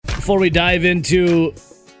before we dive into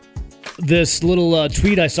this little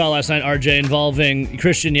tweet I saw last night, RJ, involving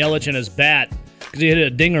Christian Yelich and his bat, because he hit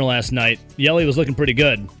a dinger last night. Yelich was looking pretty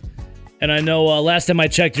good. And I know last time I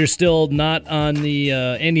checked, you're still not on the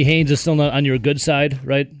Andy Haynes is still not on your good side,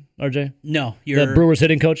 right, RJ? No. The Brewers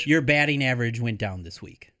hitting coach? Your batting average went down this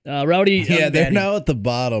week. Rowdy? Yeah, they're now at the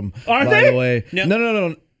bottom, Are by they? the way.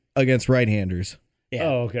 No. Against right-handers. Yeah.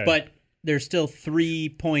 Oh, okay. But they're still 3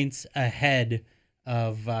 points ahead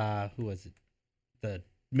of, who was it? The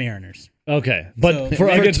Mariners. Okay. But So-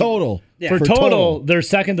 for total. Yeah. For total, they're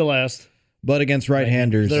second to last. But against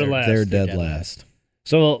right-handers, They're last. they're They're dead last.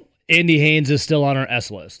 So Andy Haynes is still on our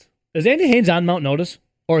S list. Is Andy Haynes on Mount Notice?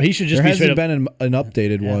 Or he should just There be straight hasn't up? been an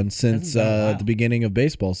updated one since hasn't been a while. the beginning of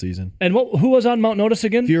baseball season. And who was on Mount Notice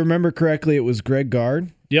again? If you remember correctly, it was Greg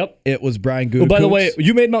Gard. Yep. It was Brian Gutekunst. Oh, by the way,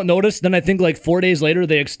 you made Mount Notice, then I think like 4 days later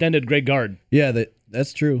they extended Greg Gard. Yeah,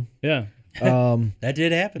 that's true. Yeah. That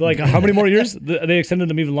did happen. Like how many more years? They extended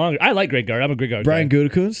him even longer. I like Greg Gard. I'm a Greg Gard Brian guy.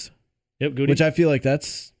 Gutekunst, Yep, Goody. which I feel like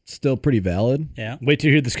that's still pretty valid. Yeah. Wait till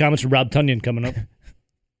you hear this comments from Rob Tunyon coming up.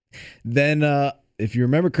 Then, if you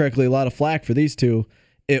remember correctly, a lot of flack for these two.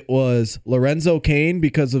 It was Lorenzo Cain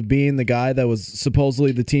because of being the guy that was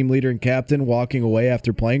supposedly the team leader and captain walking away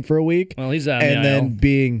after playing for a week. Well, he's on and the then IL.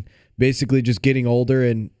 being basically just getting older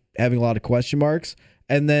and having a lot of question marks.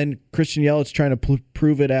 And then Christian Yelich trying to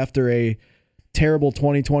prove it after a terrible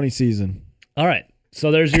 2020 season. All right.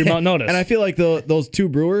 So there's your Mount Notice. And I feel like those two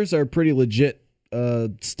Brewers are pretty legit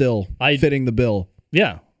still fitting the bill.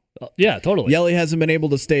 Yeah. Yeah, totally. Yelly hasn't been able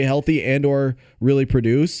to stay healthy and or really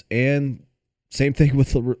produce, and same thing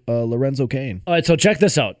with Lorenzo Cain. All right, so check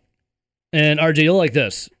this out. And RJ, you'll like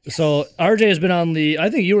this. So RJ has been on I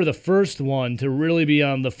think you were the first one to really be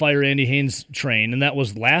on the fire Andy Haynes train, and that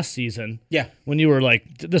was last season. Yeah. When you were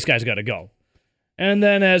like, this guy's got to go. And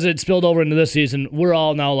then as it spilled over into this season, we're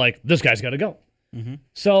all now like, this guy's got to go. Mm-hmm.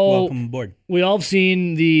 So Welcome aboard. we all have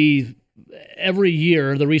seen every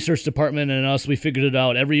year, the research department and us, we figured it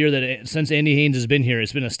out. Every year that since Andy Haynes has been here,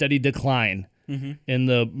 it's been a steady decline in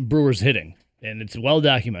the Brewers hitting, and it's well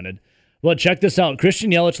documented. Well, check this out.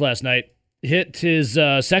 Christian Yelich last night hit his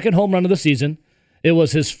second home run of the season. It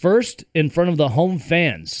was his first in front of the home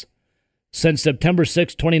fans since September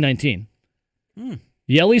 6, 2019.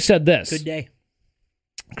 Yelich said this. Good day.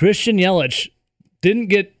 Christian Yelich didn't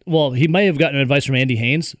get, he may have gotten advice from Andy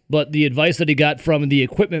Haynes, but the advice that he got from the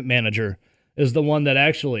equipment manager is the one that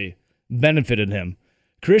actually benefited him.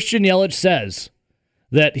 Christian Yelich says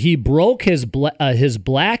that he broke his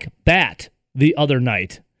black bat the other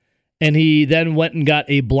night, and he then went and got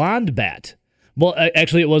a blonde bat. Well,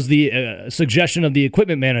 actually, it was the suggestion of the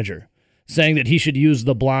equipment manager saying that he should use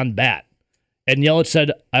the blonde bat. And Yelich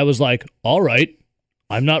said, I was like, all right,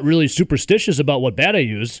 I'm not really superstitious about what bat I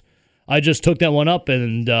use. I just took that one up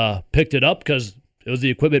and picked it up because it was the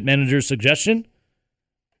equipment manager's suggestion.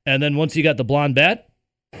 And then once he got the blonde bat.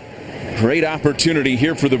 Great opportunity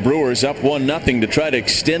here for the Brewers, up 1-0 to try to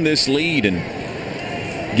extend this lead and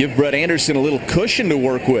give Brett Anderson a little cushion to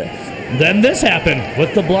work with. Then this happened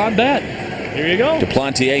with the blonde bat. Here you go.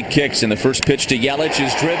 Duplantier kicks, and the first pitch to Yelich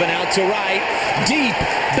is driven out to right. Deep,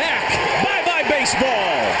 back, bye-bye baseball.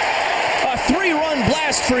 A 3-run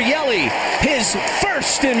blast for Yelly, his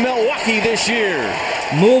first in Milwaukee this year.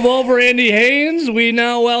 Move over, Andy Haynes. We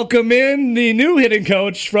now welcome in the new hitting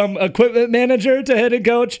coach from equipment manager to hitting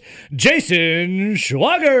coach, Jason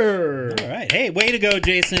Schwager. All right. Hey, way to go,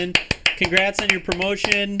 Jason. Congrats on your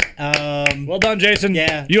promotion. Well done, Jason.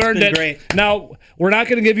 Yeah, you it's earned been it. great. Now, we're not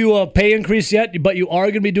going to give you a pay increase yet, but you are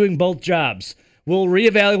going to be doing both jobs. We'll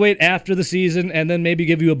reevaluate after the season and then maybe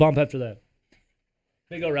give you a bump after that.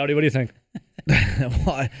 There you go, Rowdy. What do you think?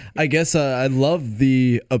 Well, I guess I love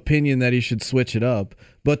the opinion that he should switch it up.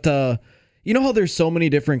 But you know how there's so many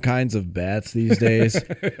different kinds of bats these days,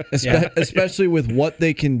 especially with what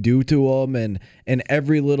they can do to them and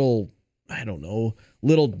every little, I don't know,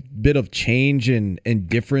 little bit of change and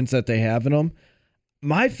difference that they have in them.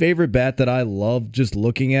 My favorite bat that I love just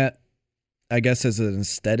looking at, I guess as an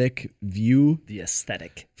aesthetic view. The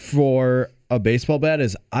aesthetic. For a baseball bat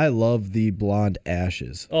is I love the blonde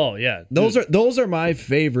ashes. Oh, yeah. Those are my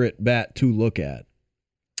favorite bat to look at.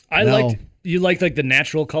 You like the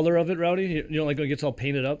natural color of it, Rowdy? You don't like when it gets all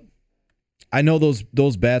painted up? I know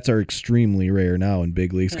those bats are extremely rare now in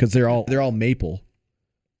big leagues because they're all maple.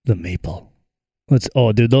 The maple.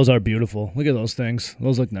 Dude, those are beautiful. Look at those things.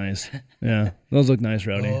 Those look nice. Yeah, those look nice,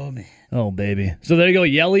 Rowdy. Oh, man. Oh, baby. So there you go.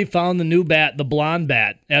 Yelly found the new bat, the blonde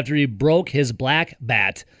bat, after he broke his black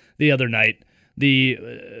bat the other night. The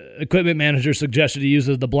equipment manager suggested he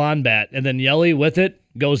uses the blonde bat, and then Yelly with it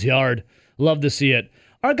goes yard. Love to see it.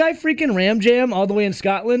 Our guy freaking Ram Jam all the way in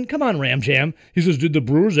Scotland. Come on, Ram Jam. He says, did the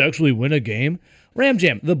Brewers actually win a game? Ram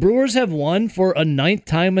Jam, the Brewers have won for a 9th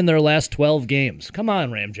time in their last 12 games. Come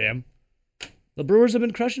on, Ram Jam. The Brewers have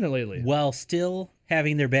been crushing it lately. While still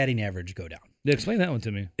having their batting average go down. Yeah, explain that one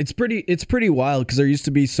to me. It's pretty wild because there used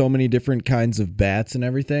to be so many different kinds of bats and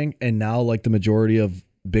everything, and now like the majority of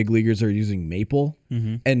big leaguers are using maple,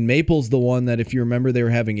 and maple's the one that, if you remember, they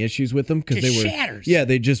were having issues with them because they were shatters. Yeah,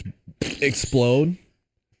 they just explode.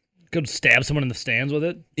 Could stab someone in the stands with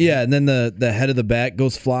it. Yeah, and then the head of the bat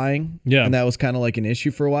goes flying. Yeah. And that was kind of like an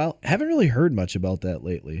issue for a while. Haven't really heard much about that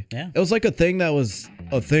lately. Yeah. It was like a thing that was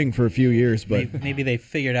a thing for a few years, but Maybe they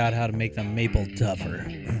figured out how to make them maple tougher.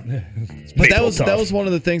 but that Maple tough. was one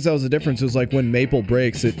of the things that was the difference. It was like when maple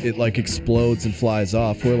breaks, it like explodes and flies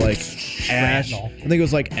off. Where like ash, Shrapnel. I think it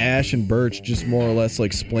was like ash and birch just more or less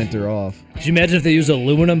like splinter off. Could you imagine if they used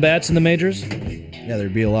aluminum bats in the majors? Yeah,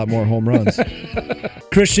 there'd be a lot more home runs.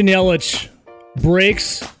 Christian Yelich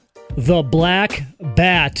breaks the black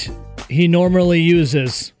bat he normally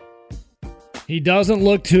uses. He doesn't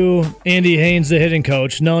look to Andy Haynes, the hitting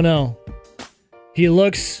coach. No. He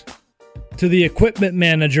looks to the equipment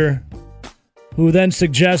manager, who then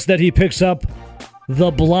suggests that he picks up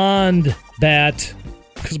the blonde bat,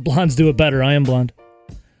 because blondes do it better. I am blonde.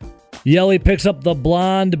 Yelly picks up the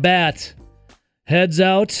blonde bat, heads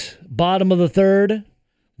out, bottom of the third.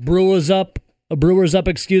 Brewers up,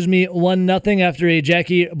 1-0 after a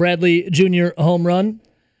Jackie Bradley Jr. home run.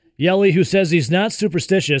 Yelly, who says he's not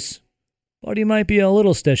superstitious, but he might be a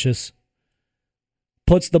little stitious,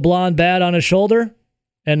 puts the blonde bat on his shoulder,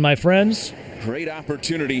 and my friends, Great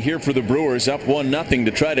opportunity here for the Brewers, up 1-0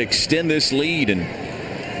 to try to extend this lead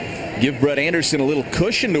and give Brett Anderson a little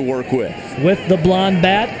cushion to work with. the blonde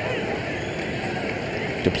bat,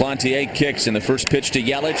 Duplantier kicks, and the first pitch to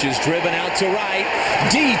Yelich is driven out to right.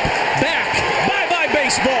 Deep, back, bye-bye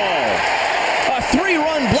baseball. A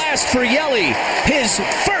 3-run blast for Yelly, his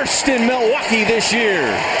first in Milwaukee this year.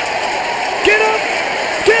 get out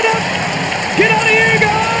of here,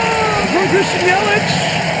 go! For Christian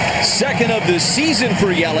Yelich. Second of the season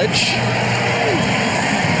for Yelich.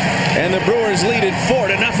 And the Brewers lead it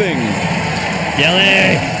 4-0.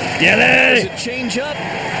 Yelly! There's a change up.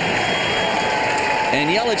 And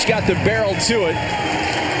Yelich got the barrel to it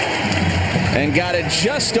and got it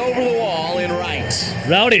just over the wall in right.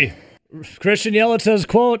 Rowdy, Christian Yelich says,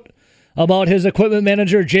 quote, about his equipment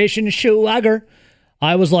manager, Jason Schwager.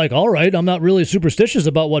 I was like, all right, I'm not really superstitious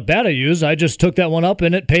about what bat I use. I just took that one up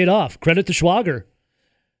and it paid off. Credit to Schwager.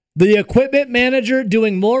 The equipment manager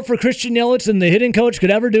doing more for Christian Yelich than the hitting coach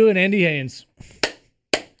could ever do in Andy Haynes.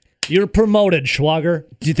 You're promoted, Schwager.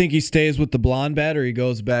 Do you think he stays with the blonde bat or he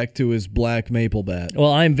goes back to his black maple bat?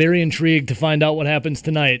 Well, I'm very intrigued to find out what happens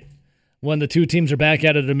tonight when the two teams are back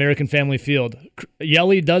at American Family Field.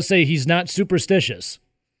 Yelly does say he's not superstitious.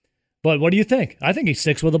 But what do you think? I think he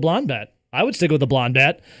sticks with a blonde bat. I would stick with the blonde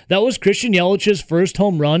bat. That was Christian Yelich's first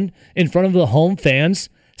home run in front of the home fans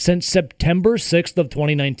since September 6th of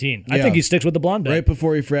 2019. I Yeah. think he sticks with the blonde bat. Right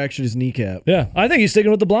before he fractured his kneecap. Yeah, I think he's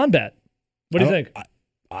sticking with the blonde bat. What do you think?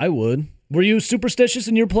 I would. Were you superstitious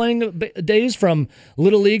in your playing days from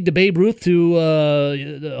Little League to Babe Ruth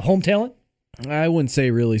to home talent? I wouldn't say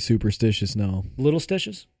really superstitious, no. Little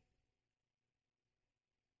stitious?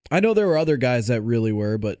 I know there were other guys that really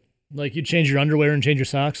were, but Like you'd change your underwear and change your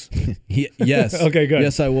socks? yes. Okay, good.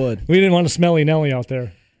 Yes, I would. We didn't want a smelly Nelly out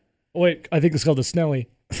there. Oh, wait, I think it's called a Snelly.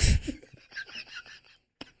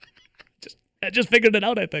 I just figured it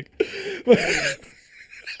out, I think.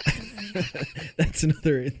 That's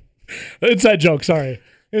another. Inside joke, sorry.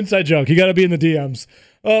 Inside joke. You got to be in the DMs.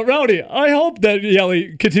 Rowdy, I hope that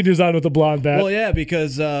Yelly continues on with the blonde bat. Well, yeah,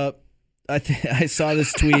 because I saw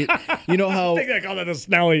this tweet. You know how I think I call that a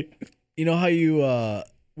Snelly.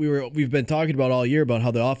 we've been talking about all year about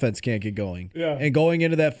how the offense can't get going. Yeah. And going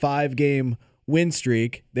into that 5-game win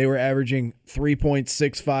streak, they were averaging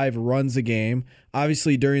 3.65 runs a game.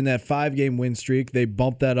 Obviously, during that 5-game win streak, they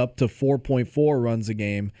bumped that up to 4.4 runs a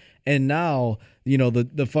game. And now,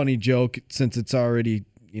 the funny joke, since it's already,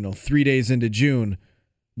 3 days into June,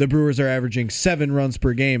 the Brewers are averaging 7 runs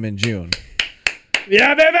per game in June.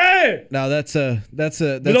 Yeah, baby! Now that's Don't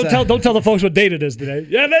tell the folks what date it is today.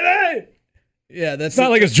 Yeah, baby! yeah, that's It's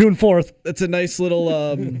not like it's June 4th. that's a nice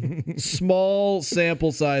little small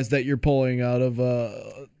sample size that you're pulling out of.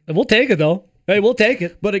 We'll take it, though. Hey, we'll take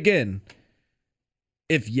it. But again,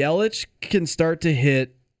 if Yelich can start to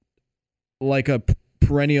hit like a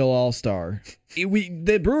perennial all-star,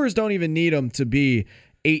 the Brewers don't even need him to be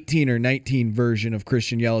 18 or 19 version of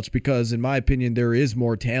Christian Yelich, because in my opinion there is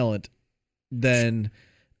more talent than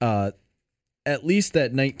at least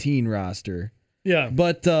that 19 roster. Yeah.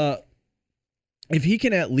 But if he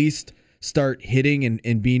can at least start hitting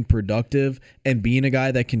and being productive and being a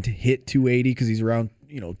guy that can hit 280 because he's around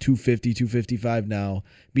 250, 255 now,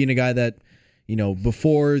 being a guy that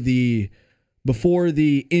before the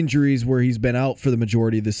injuries where he's been out for the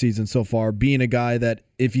majority of the season so far, being a guy that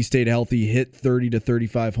if he stayed healthy hit 30 to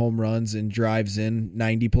 35 home runs and drives in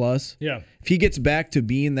 90 plus. Yeah. If he gets back to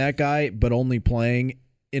being that guy but only playing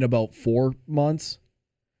in about 4 months,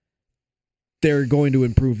 they're going to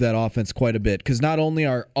improve that offense quite a bit because not only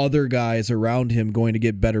are other guys around him going to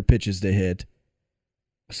get better pitches to hit.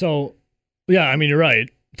 So, yeah, I mean, you're right.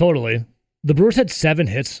 Totally. The Brewers had 7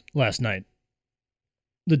 hits last night.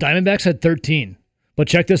 The Diamondbacks had 13. But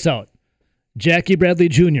check this out. Jackie Bradley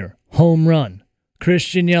Jr., home run.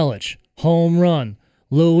 Christian Yelich, home run.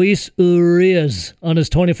 Luis Urias on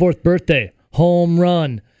his 24th birthday, home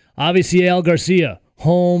run. Avisail Garcia,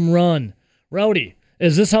 home run. Rowdy,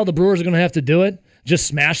 is this how the Brewers are going to have to do it? Just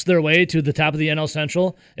smash their way to the top of the NL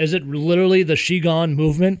Central? Is it literally the Shigon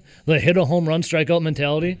movement, the hit a home run strikeout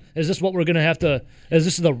mentality? Is this what we're going to have to? Is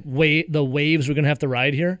this the waves we're going to have to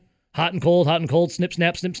ride here? Hot and cold, snip,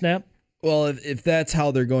 snap, snip, snap? Well, if that's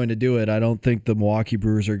how they're going to do it, I don't think the Milwaukee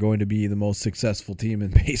Brewers are going to be the most successful team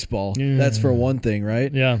in baseball. Yeah. That's for one thing,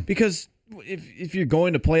 right? Yeah. Because if you're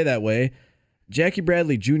going to play that way, Jackie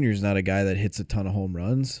Bradley Jr. is not a guy that hits a ton of home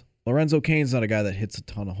runs. Lorenzo Cain's not a guy that hits a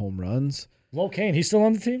ton of home runs. Lo Cain, he's still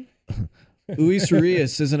on the team? Luis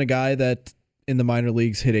Urias isn't a guy that in the minor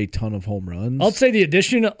leagues hit a ton of home runs. I'll say the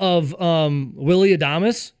addition of Willie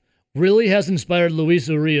Adames really has inspired Luis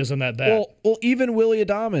Urias on that bat. Well, even Willie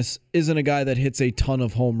Adames isn't a guy that hits a ton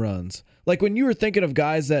of home runs. Like when you were thinking of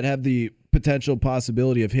guys that have the potential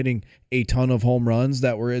possibility of hitting a ton of home runs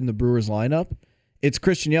that were in the Brewers lineup, it's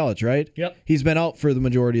Christian Yelich, right? Yep. He's been out for the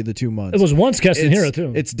majority of the 2 months. It was once Castanera,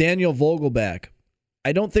 too. It's Daniel Vogelback.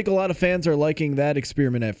 I don't think a lot of fans are liking that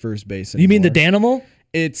experiment at first base anymore. You mean the Danimal?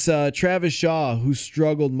 It's Travis Shaw, who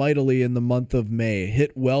struggled mightily in the month of May,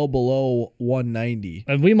 hit well below 190.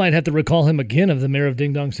 And we might have to recall him again of the mayor of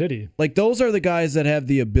Ding Dong City. Like, those are the guys that have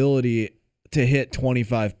the ability to hit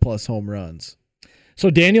 25-plus home runs. So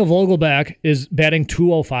Daniel Vogelback is batting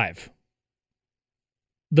 205.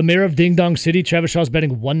 The mayor of Ding Dong City, Travis Shaw's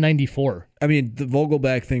batting 194. I mean, the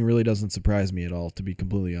Vogelback thing really doesn't surprise me at all, to be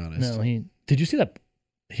completely honest. No, did you see that?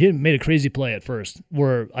 He made a crazy play at first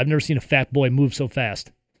where I've never seen a fat boy move so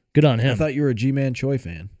fast. Good on him. I thought you were a G-Man Choi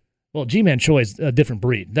fan. Well, G-Man Choi is a different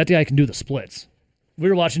breed. That guy can do the splits. We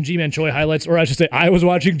were watching G-Man Choi highlights, or I should say I was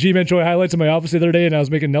watching G-Man Choi highlights in my office the other day, and I was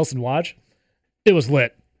making Nelson watch. It was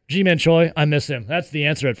lit. G-Man Choi, I miss him. That's the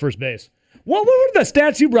answer at first base. What were the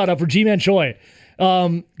stats you brought up for G-Man Choi?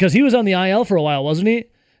 Because he was on the IL for a while, wasn't he?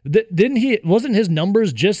 Didn't he? Wasn't his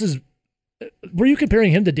numbers just as... Were you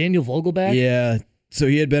comparing him to Daniel Vogelback? Yeah. So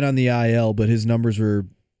he had been on the IL, but his numbers were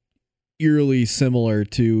eerily similar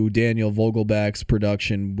to Daniel Vogelback's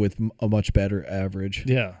production with a much better average.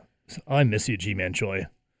 Yeah. I miss you, G-Man Choi.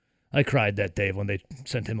 I cried that day when they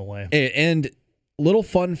sent him away. And little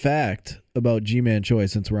fun fact about G-Man Choi,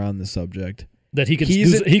 since we're on the subject. That he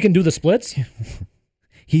can do the splits?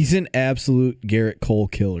 He's an absolute Garrett Cole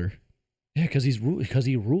killer. Yeah, because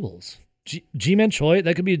he rules. G-Man Choi,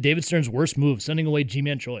 that could be David Stern's worst move, sending away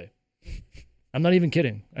G-Man Choi. I'm not even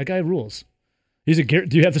kidding. That guy rules. Do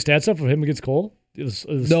you have the stats up for him against Cole?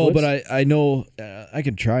 No, but I know I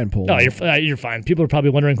can try and pull. No, you're fine. People are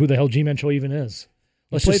probably wondering who the hell G-Man Choi even is.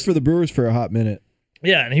 He played for the Brewers for a hot minute.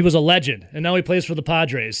 Yeah, and he was a legend, and now he plays for the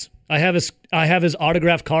Padres. I have his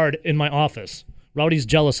autographed card in my office. Rowdy's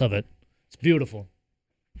jealous of it. It's beautiful.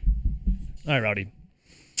 All right, Rowdy.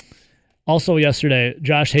 Also yesterday,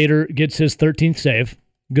 Josh Hader gets his 13th save.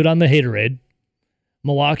 Good on the Haterade.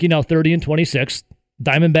 Milwaukee now 30-26.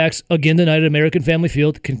 Diamondbacks again tonight at American Family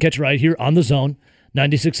Field. Can catch right here on the Zone.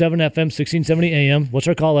 96.7 FM, 1670 AM. What's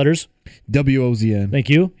our call letters? WOZN. Thank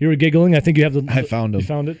you. You were giggling. I think you have the... I found him. You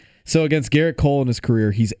found it? So against Garrett Cole in his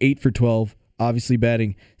career, he's 8 for 12, obviously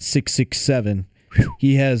batting .667.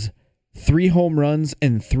 He has 3 home runs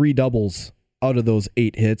and 3 doubles out of those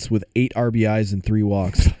 8 hits with 8 RBIs and 3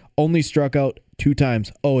 walks. Only struck out 2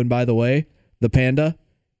 times. Oh, and by the way, the Panda,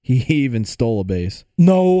 he even stole a base.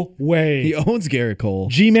 No way. He owns Garrett Cole.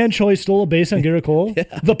 G-Man Choi stole a base on Garrett Cole?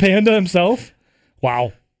 Yeah. The Panda himself?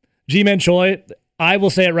 Wow. G-Man Choi, I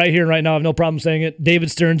will say it right here and right now. I have no problem saying it.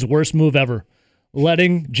 David Stern's worst move ever.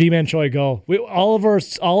 Letting G-Man Choi go. All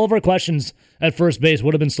of our questions at first base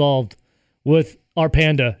would have been solved with our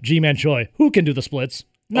Panda, G-Man Choi. Who can do the splits?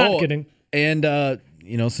 Not kidding. And,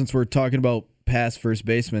 since we're talking about past first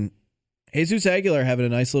baseman, Jesus Aguilar having a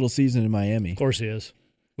nice little season in Miami. Of course he is.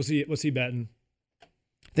 What's he batting?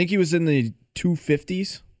 I think he was in the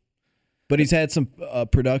 250s. but he's had some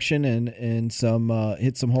production and some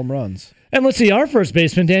hit some home runs. And let's see, our first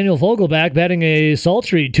baseman, Daniel Vogelback, batting a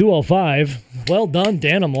sultry 205. Well done,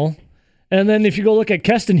 Danimal. And then if you go look at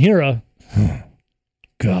Keston Hiura,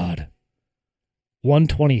 God,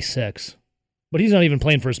 126. But he's not even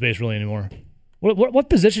playing first base really anymore. What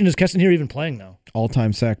position is Keston Hiura even playing now?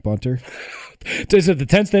 All-time sack bunter. Is it the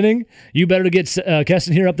 10th inning? You better get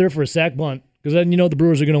Keston Hiura up there for a sack bunt, because then you know the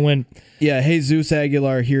Brewers are going to win. Yeah, Jesus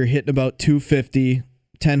Aguilar here hitting about 250,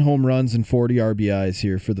 10 home runs and 40 RBIs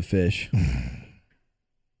here for the Fish.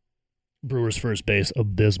 Brewers first base,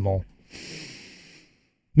 abysmal.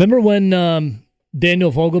 Remember when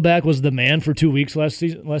Daniel Vogelback was the man for 2 weeks last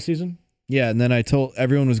season? Yeah, and then I told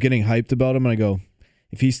everyone was getting hyped about him, and I go,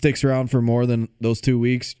 if he sticks around for more than those 2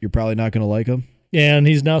 weeks, you're probably not going to like him. Yeah, and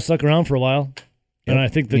he's now stuck around for a while. Yep. And I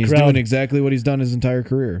think he's crowd, doing exactly what he's done his entire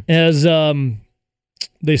career. as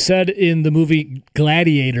they said in the movie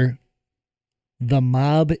Gladiator, the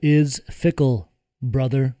mob is fickle,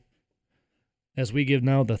 brother. As we give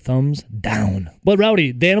now the thumbs down. But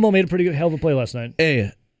Rowdy, Danimal made a pretty good hell of a play last night.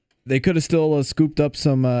 Hey, they could have still scooped up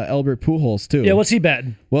some Albert Pujols, too. Yeah, what's he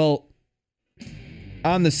batting? Well,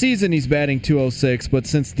 on the season, he's batting 206, but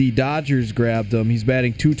since the Dodgers grabbed him, he's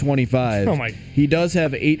batting 225. Oh, my. He does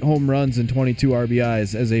have 8 home runs and 22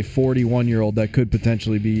 RBIs as a 41-year-old that could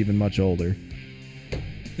potentially be even much older.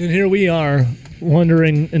 And here we are,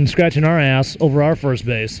 wondering and scratching our ass over our first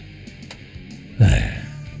base.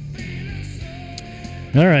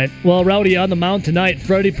 All right. Well, Rowdy on the mound tonight,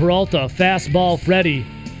 Freddie Peralta, fastball Freddie,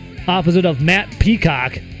 opposite of Matt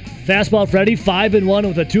Peacock. Fastball Freddie, 5-1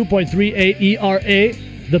 with a 2.38 ERA.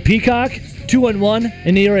 The Peacock, 2-1,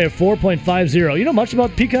 an ERA of 4.50. You know much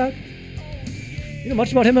about Peacock? You know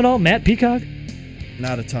much about him at all? Matt Peacock?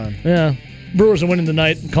 Not a ton. Yeah. Brewers are winning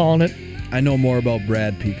tonight, calling it. I know more about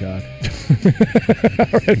Brad Peacock.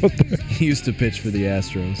 He used to pitch for the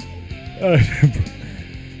Astros.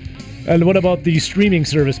 And what about the streaming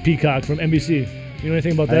service Peacock from NBC? You know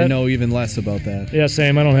anything about that? I know even less about that. Yeah,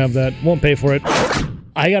 same. I don't have that. Won't pay for it.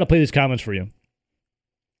 I got to play these comments for you.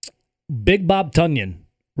 Big Bob Tunyon.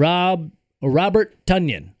 Robert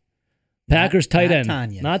Tunyon. Packers tight end.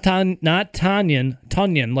 Tunyon. Not Tunyon.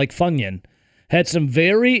 Tunyon, like Funyun. Had some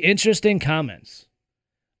very interesting comments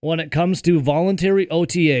when it comes to voluntary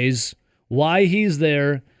OTAs, why he's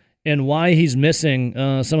there, and why he's missing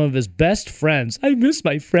some of his best friends. I miss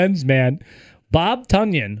my friends, man. Bob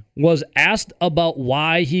Tunyon was asked about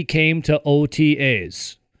why he came to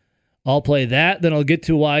OTAs. I'll play that, then I'll get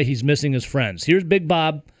to why he's missing his friends. Here's Big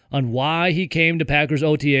Bob on why he came to Packers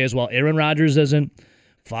OTAs while Aaron Rodgers isn't.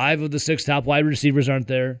 5 of the 6 top wide receivers aren't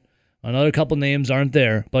there. Another couple names aren't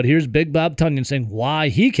there. But here's Big Bob Tunyon saying why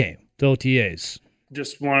he came to OTAs.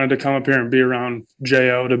 Just wanted to come up here and be around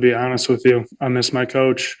J.O., to be honest with you. I miss my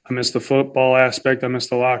coach. I miss the football aspect. I miss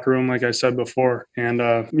the locker room, like I said before. And,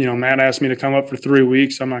 Matt asked me to come up for 3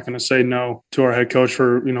 weeks. I'm not going to say no to our head coach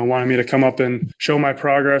for, wanting me to come up and show my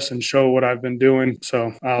progress and show what I've been doing.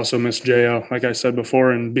 So I also miss J.O., like I said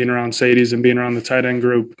before, and being around Sadie's and being around the tight end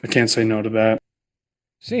group. I can't say no to that.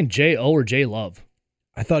 Saying J.O. or J-Love?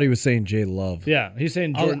 I thought he was saying J Love. Yeah, he's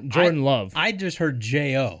saying Jordan Love. I just heard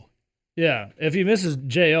J.O. Yeah, if he misses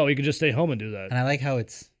J.O., he could just stay home and do that. And I like how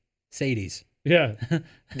it's Sadie's. Yeah.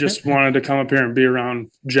 Just wanted to come up here and be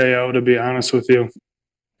around J.O., to be honest with you.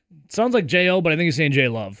 Sounds like J.O., but I think he's saying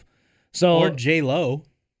J-Love. So, or J-Lo.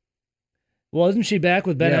 Well, isn't she back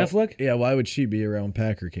with Ben Affleck? Yeah, why would she be around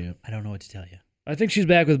Packer camp? I don't know what to tell you. I think she's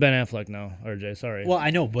back with Ben Affleck now, RJ. Sorry. Well, I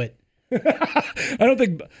know, but I don't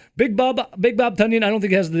think Big Bob Tunyon, I don't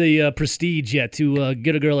think has the prestige yet to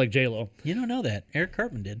get a girl like J-Lo. You don't know that. Eric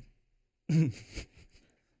Cartman did.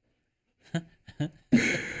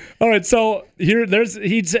 All right, so here,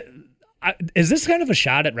 is this kind of a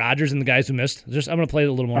shot at Rodgers and the guys who missed? I'm going to play it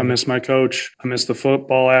a little more. I miss my coach. I miss the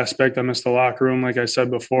football aspect. I miss the locker room, like I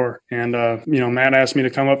said before. And, Matt asked me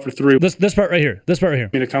to come up for 3 weeks. This part right here.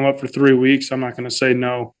 Me to come up for 3 weeks. I'm not going to say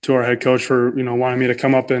no to our head coach for, wanting me to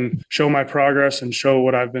come up and show my progress and show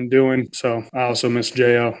what I've been doing. So I also miss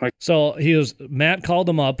J.O. So Matt called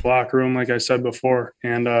him up. Locker room, like I said before.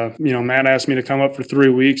 And, Matt asked me to come up for 3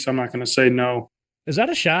 weeks. I'm not going to say no. Is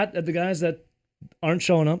that a shot at the guys that aren't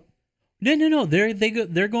showing up? No.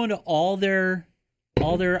 They're going to all their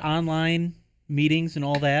online meetings and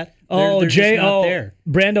all that. They're J.O. there.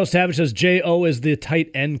 Brando Savage says J.O. is the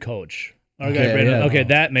tight end coach. Okay,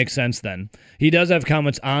 that makes sense then. He does have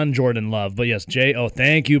comments on Jordan Love, but yes, J.O.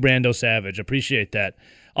 Thank you, Brando Savage. Appreciate that.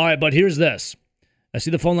 All right, but here's this. I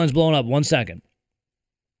see the phone lines blowing up. 1 second.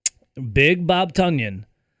 Big Bob Tunyon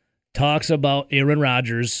talks about Aaron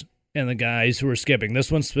Rodgers and the guys who are skipping.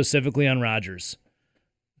 This one's specifically on Rodgers.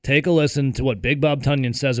 take a listen to what Big Bob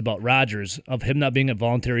Tunyon says about Rodgers of him not being at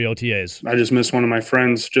voluntary OTAs. I just miss one of my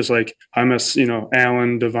friends, just like I miss,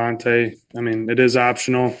 Alan, Devontae. I mean, it is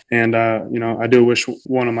optional. And, I do wish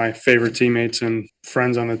one of my favorite teammates and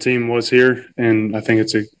friends on the team was here. And I think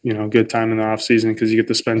it's a, good time in the off season because you get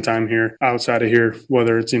to spend time here outside of here,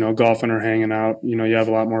 whether it's, golfing or hanging out, you have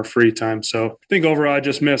a lot more free time. So I think overall I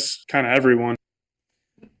just miss kind of everyone.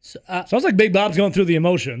 So, Sounds like Big Bob's going through the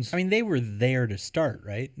emotions. I mean, they were there to start,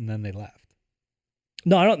 right? And then they left.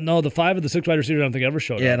 No, I don't know. The 5 of the 6 wide receivers I don't think ever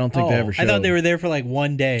showed up. Yeah, I don't think they ever showed I thought up. they were there for like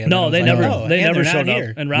one day. And No, they then never. it was like, They and never they're showed not up.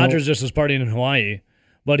 here. And Rodgers just was partying in Hawaii.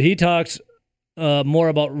 But he talks more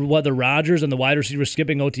about whether Rodgers and the wide receivers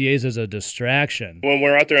skipping OTAs is a distraction. When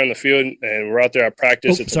we're out there on the field and we're out there at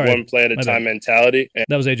practice, it's sorry. a one play at a My time bad. mentality. And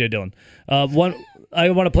That was A.J. Dillon. I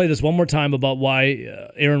want to play this one more time about why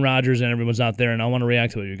Aaron Rodgers and everyone's not there, and I want to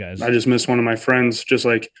react to it, you guys. I just miss one of my friends, just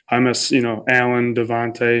like I miss, Alan,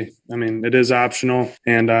 Devontae. I mean, it is optional.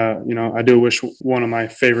 And, I do wish one of my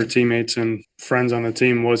favorite teammates and friends on the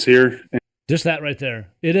team was here. Just that right there.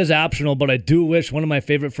 It is optional, but I do wish one of my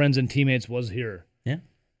favorite friends and teammates was here. Yeah.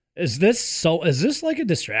 Is this like a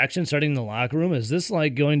distraction starting in the locker room? Is this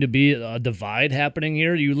like going to be a divide happening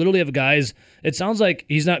here? You literally have guys, it sounds like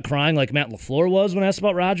he's not crying like Matt LaFleur was when asked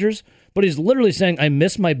about Rodgers, but he's literally saying, I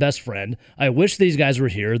miss my best friend. I wish these guys were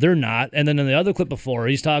here. They're not. And then in the other clip before,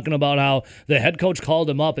 he's talking about how the head coach called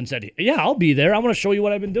him up and said, yeah, I'll be there. I want to show you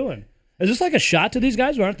what I've been doing. Is this like a shot to these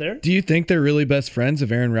guys who aren't there? Do you think they're really best friends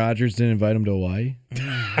if Aaron Rodgers didn't invite him to Hawaii?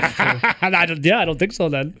 I don't think so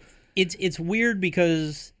then. It's weird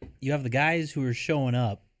because you have the guys who are showing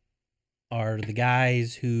up are the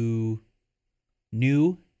guys who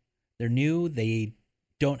they're new, they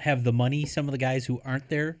don't have the money some of the guys who aren't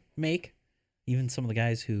there make. Even some of the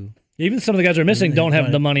guys who are missing don't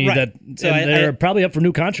have the money Right. that So and they're probably up for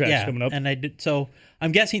new contracts coming up And so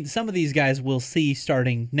I'm guessing some of these guys we'll see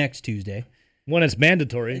starting next Tuesday. when it's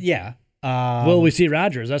mandatory. Yeah. Will we see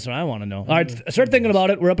Rodgers? That's what I want to know. All right, start thinking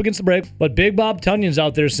about it. We're up against the break. But Big Bob Tunyon's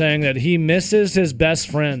out there saying that he misses his best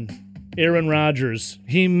friend, Aaron Rodgers.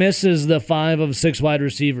 He misses the 5 of 6 wide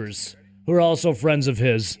receivers who are also friends of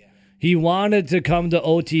his. He wanted to come to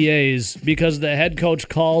OTAs because the head coach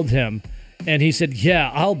called him, and he said,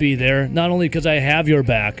 yeah, I'll be there, not only because I have your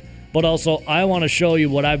back, but also I want to show you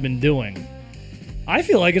what I've been doing. I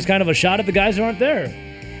feel like it's kind of a shot at the guys who aren't there.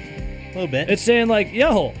 A little bit. It's saying like,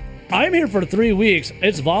 yo, I'm here for 3 weeks.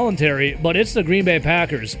 It's voluntary, but it's the Green Bay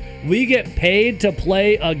Packers. We get paid to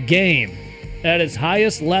play a game at its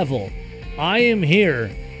highest level. I am here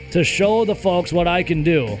to show the folks what I can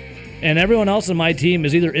do. And everyone else on my team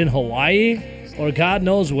is either in Hawaii or God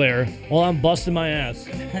knows where while I'm busting my ass.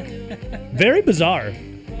 Very bizarre.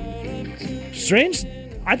 Strange.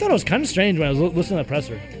 I thought it was kind of strange when I was listening to that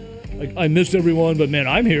presser. Like, I missed everyone, but man,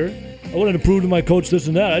 I'm here. I wanted to prove to my coach this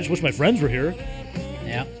and that. I just wish my friends were here.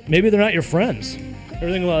 Yeah. Maybe they're not your friends. Ever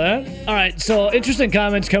think about that? All right, so interesting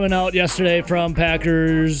comments coming out yesterday from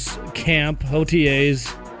Packers camp,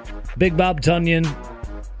 OTAs. Big Bob Tunyon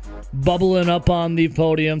bubbling up on the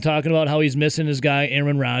podium, talking about how he's missing his guy,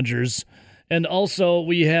 Aaron Rodgers. And also,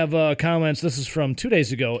 we have comments, this is from 2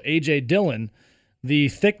 days ago, A.J. Dillon, the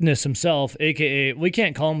thickness himself, a.k.a. we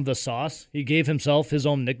can't call him the sauce. He gave himself his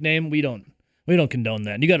own nickname. We don't condone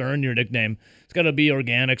that. You got to earn your nickname. It's got to be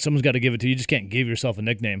organic. Someone's got to give it to you. You just can't give yourself a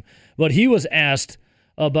nickname. But he was asked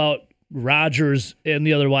about Rodgers and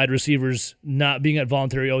the other wide receivers not being at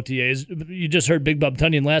voluntary OTAs. You just heard Big Bob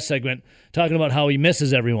Tunyon last segment talking about how he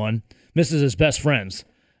misses everyone, misses his best friends.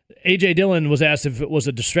 A.J. Dillon was asked if it was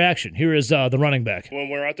a distraction. Here is the running back. when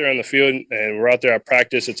we're out there on the field and we're out there at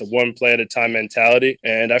practice, it's a one play at a time mentality.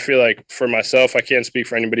 And I feel like for myself, I can't speak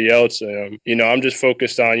for anybody else. I'm just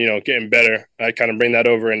focused on, getting better. I kind of bring that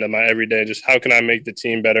over into my everyday. Just how can I make the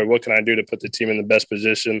team better? What can I do to put the team in the best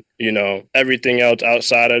position? Everything else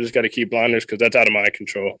outside, I just got to keep blinders because that's out of my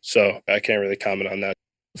control. So I can't really comment on that.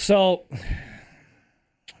 So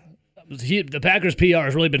the Packers PR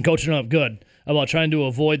has really been coaching up good about trying to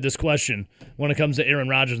avoid this question when it comes to Aaron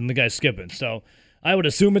Rodgers and the guys skipping. So I would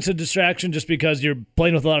assume it's a distraction just because you're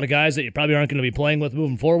playing with a lot of guys that you probably aren't going to be playing with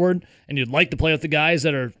moving forward, and you'd like to play with the guys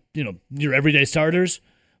that are, your everyday starters.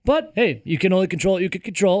 But, hey, you can only control what you can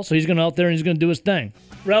control, so he's going out there and he's going to do his thing.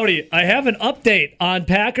 Rowdy, I have an update on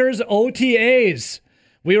Packers OTAs.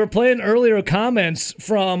 We were playing earlier comments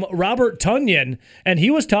from Robert Tunyon, and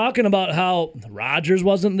he was talking about how Rodgers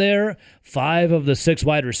wasn't there, 5 of the 6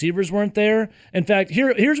 wide receivers weren't there. In fact,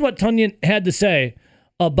 here's what Tunyon had to say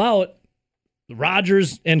about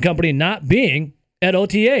Rodgers and company not being at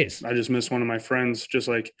OTAs. I just miss one of my friends, just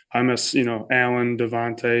like I miss, Alan,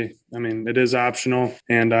 Devontae. I mean, it is optional.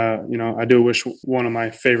 And, I do wish one of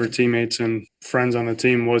my favorite teammates and friends on the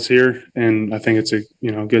team was here. And I think it's a,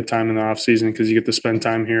 good time in the off season because you get to spend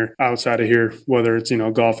time here outside of here, whether it's,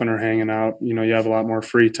 golfing or hanging out, you have a lot more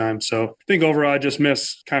free time. So I think overall I just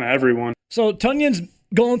miss kind of everyone. So Tunion's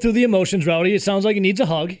going through the emotions, Rowdy. It sounds like he needs a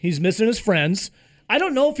hug. He's missing his friends. I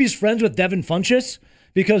don't know if he's friends with Devin Funchess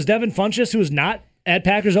because Devin Funchess, who is not at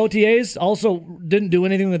Packers OTAs, also didn't do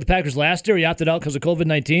anything with the Packers last year. He opted out because of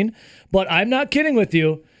COVID-19. But I'm not kidding with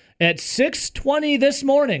you. At 6:20 this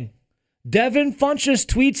morning, Devin Funchess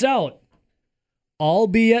tweets out, "I'll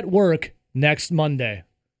be at work next Monday.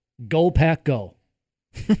 Go Pack Go."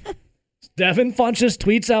 Devin Funchess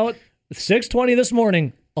tweets out 6:20 this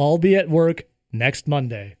morning, "I'll be at work next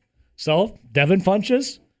Monday." So Devin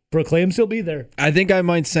Funchess proclaims he'll be there. I think I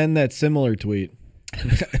might send that similar tweet.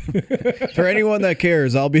 For anyone that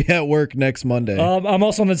cares, I'll be at work next Monday. I'm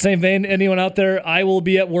also in the same vein. Anyone out there, I will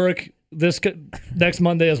be at work next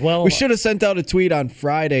Monday as well. We should have sent out a tweet on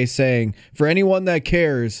Friday saying, for anyone that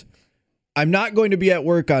cares, I'm not going to be at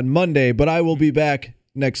work on Monday, but I will be back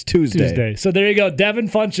next Tuesday. So there you go. Devin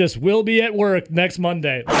Funchess will be at work next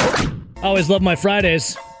Monday. I always love my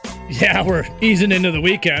Fridays. Yeah, we're easing into the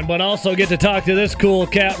weekend, but also get to talk to this cool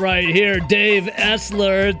cat right here, Dave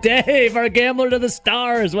Essler. Dave, our gambler to the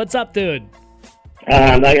stars. What's up, dude? I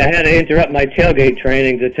had to interrupt my tailgate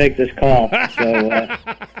training to take this call.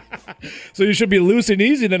 So you should be loose and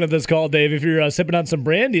easy then at this call, Dave. If you're sipping on some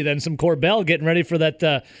brandy, then some Corbel, getting ready for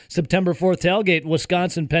that September 4th tailgate,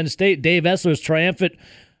 Wisconsin, Penn State. Dave Essler's triumphant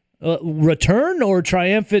return or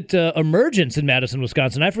triumphant emergence in Madison,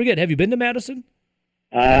 Wisconsin. I forget. Have you been to Madison?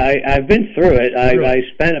 I've been through it. Really? I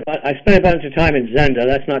spent a bunch of time in Zenda.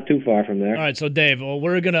 That's not too far from there. All right, so Dave, well,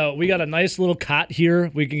 we got a nice little cot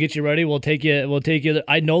here. We can get you ready. We'll take you.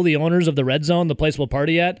 I know the owners of the Red Zone, the place we'll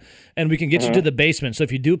party at, and we can get you to the basement. So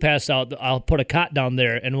if you do pass out, I'll put a cot down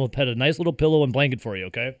there, and we'll put a nice little pillow and blanket for you.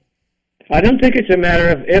 Okay? I don't think it's a matter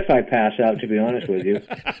of if I pass out, to be honest with you.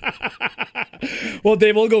 Well,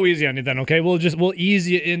 Dave, we'll go easy on you then. Okay? We'll ease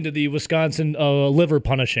you into the Wisconsin liver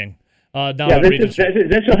punishing. This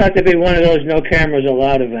will have to be one of those no cameras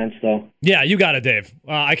allowed events, though. Yeah, you got it, Dave.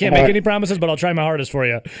 I can't make any promises, but I'll try my hardest for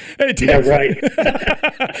you. Hey, Dave. Yeah,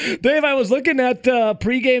 right. Dave, I was looking at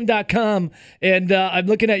pregame.com, and I'm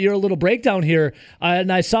looking at your little breakdown here,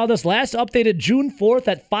 and I saw this last updated June 4th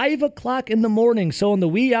at 5 o'clock in the morning, so in the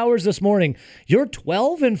wee hours this morning. You're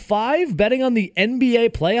 12-5 betting on the NBA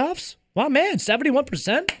playoffs? Wow, man,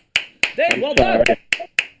 71%? Dave, well done.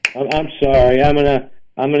 I'm sorry. I'm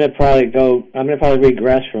gonna probably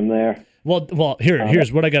regress from there. Well,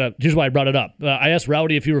 here's what I got. Here's why I brought it up. I asked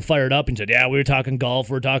Rowdy if you were fired up, and said, "Yeah, we were talking golf,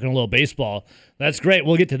 we were talking a little baseball." That's great.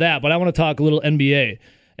 We'll get to that, but I want to talk a little NBA.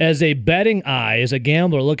 As a betting eye, as a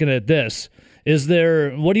gambler looking at this,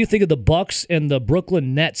 what do you think of the Bucks and the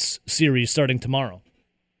Brooklyn Nets series starting tomorrow?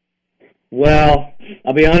 Well,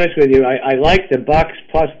 I'll be honest with you. I like the Bucks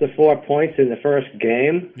plus the 4 points in the first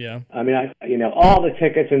game. Yeah. I mean, all the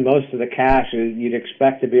tickets and most of the cash you'd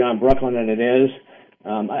expect to be on Brooklyn, and it is.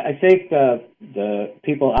 I think the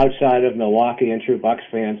people outside of Milwaukee and true Bucks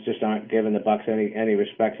fans just aren't giving the Bucks any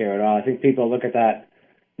respect here at all. I think people look at that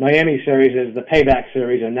Miami series as the payback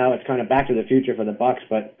series, and now it's kind of back to the future for the Bucks.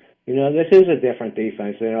 But this is a different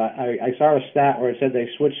defense. I saw a stat where it said they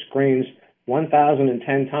switched screens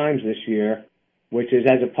 1,010 times this year, which is,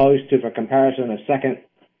 as opposed to, for comparison,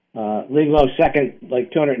 league low second,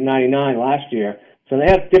 like 299 last year. So they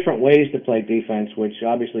have different ways to play defense, which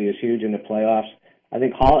obviously is huge in the playoffs. I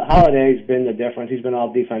think Holiday's been the difference. He's been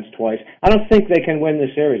all defense twice. I don't think they can win the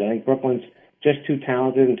series. I think Brooklyn's just too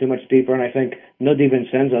talented and too much deeper, and I think no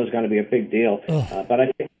DiVincenzo is going to be a big deal. But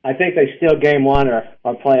I think they steal game one or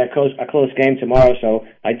play a close game tomorrow, so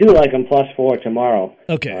I do like them plus 4 tomorrow.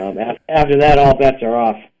 Okay. After that, all bets are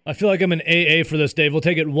off. I feel like I'm an AA for this, Dave. We'll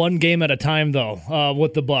take it one game at a time, though,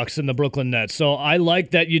 with the Bucks and the Brooklyn Nets. So I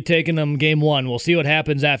like that you're taking them game one. We'll see what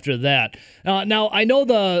happens after that. Now, I know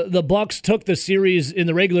the Bucks took the series in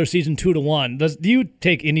the regular season 2-1. Do you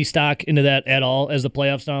take any stock into that at all as the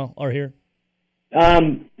playoffs now are here?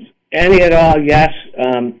 Any at all, yes,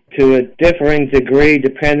 to a differing degree,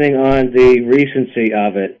 depending on the recency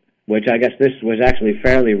of it, which I guess this was actually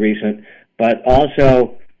fairly recent, but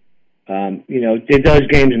also, did those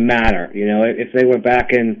games matter? If they were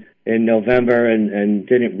back in November and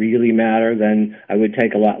didn't really matter, then I would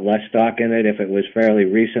take a lot less stock in it. If it was fairly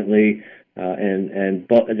recently and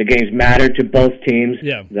the games mattered to both teams,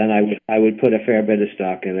 then I would put a fair bit of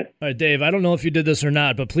stock in it. All right, Dave, I don't know if you did this or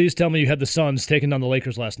not, but please tell me you had the Suns taking down the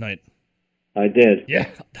Lakers last night. I did. Yeah.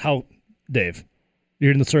 How, Dave?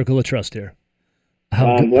 You're in the circle of trust here.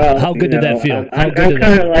 Well, How good did that feel? I'm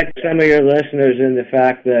kind of like some of your listeners in the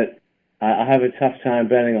fact that I have a tough time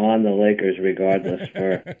betting on the Lakers regardless.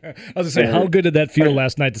 I was going to say, how good did that feel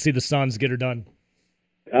last night to see the Suns get her done?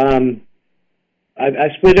 I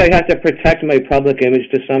suppose I have to protect my public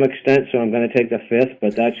image to some extent, so I'm going to take the fifth,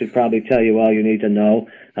 but that should probably tell you all you need to know.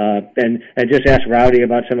 And just ask Rowdy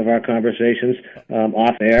about some of our conversations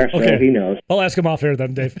off air, so he knows. I'll ask him off air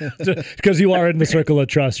then, Dave, because you are in the circle of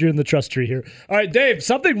trust. You're in the trust tree here. All right, Dave,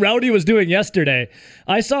 something Rowdy was doing yesterday.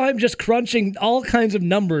 I saw him just crunching all kinds of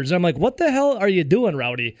numbers. I'm like, what the hell are you doing,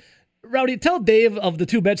 Rowdy? Rowdy, tell Dave of the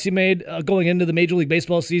 2 bets you made going into the Major League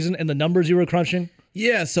Baseball season and the numbers you were crunching.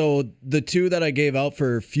 Yeah, so the 2 that I gave out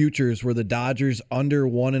for futures were the Dodgers under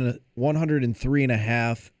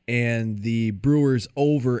 103.5 and the Brewers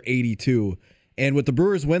over 82. And with the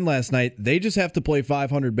Brewers win last night, they just have to play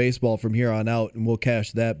 500 baseball from here on out, and we'll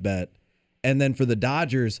cash that bet. And then for the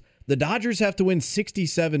Dodgers have to win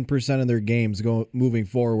 67% of their games moving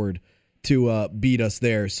forward to beat us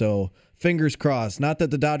there. So fingers crossed. Not that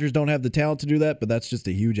the Dodgers don't have the talent to do that, but that's just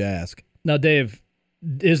a huge ask. Now, Dave,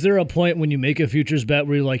 is there a point when you make a futures bet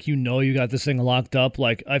where you're like, you got this thing locked up?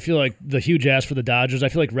 Like, I feel like the huge ask for the Dodgers, I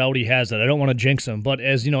feel like Rowdy has that. I don't want to jinx him, but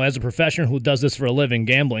as a professional who does this for a living,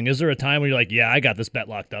 gambling, is there a time where you're like, yeah, I got this bet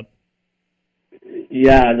locked up?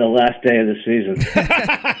 Yeah, the last day of the season.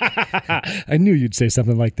 I knew you'd say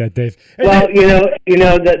something like that, Dave. Well,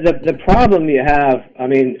 the problem you have, I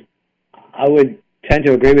mean, I would tend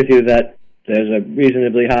to agree with you that there's a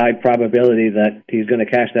reasonably high probability that he's going to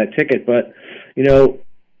cash that ticket, but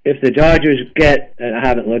if the Dodgers get, and I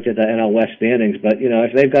haven't looked at the NL West standings, but,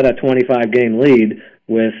 if they've got a 25-game lead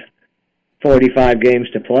with 45 games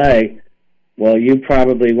to play, well, you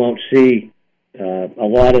probably won't see a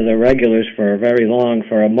lot of the regulars for very long,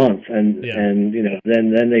 for a month, and then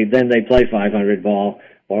they play 500 ball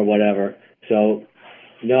or whatever. So,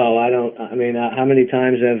 no, I don't. I mean, how many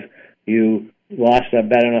times have you lost a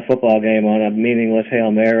bet on a football game on a meaningless Hail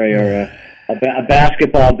Mary or a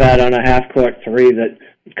basketball bet on a half-court 3 that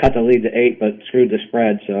cut the lead to 8 but screwed the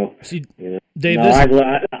spread? So, Dave, I've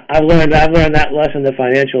learned that lesson the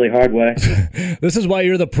financially hard way. This is why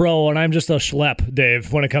you're the pro and I'm just a schlep,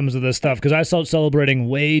 Dave, when it comes to this stuff, because I start celebrating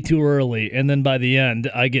way too early, and then by the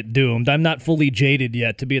end, I get doomed. I'm not fully jaded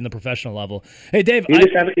yet to be in the professional level. Hey, Dave, you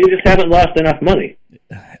just haven't lost enough money.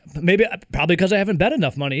 Maybe probably because I haven't bet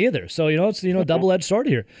enough money either. So it's double-edged sword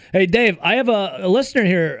here. Hey, Dave, I have a listener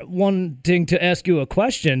here wanting to ask you a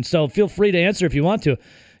question, so feel free to answer if you want to.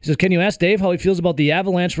 He says, can you ask Dave how he feels about the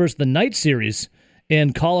Avalanche versus the Knights series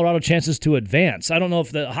and Colorado chances to advance? I don't know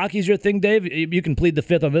if the hockey's your thing, Dave. You can plead the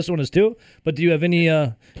fifth on this one as too. But do you have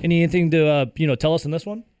anything to tell us on this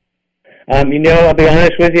one? I'll be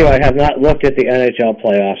honest with you. I have not looked at the NHL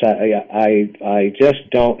playoffs. I just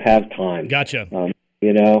don't have time. Gotcha.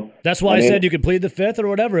 That's why I said you could plead the fifth or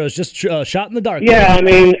whatever. It was just shot in the dark. Yeah, I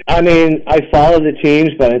mean, I follow the teams,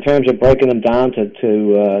 but in terms of breaking them down to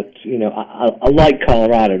I like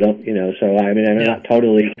Colorado, So I mean, I'm not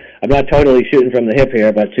totally shooting from the hip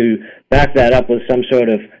here, but to back that up with some sort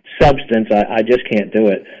of substance, I just can't do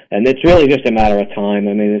it, and it's really just a matter of time.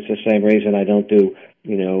 I mean, it's the same reason I don't do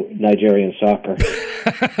Nigerian soccer.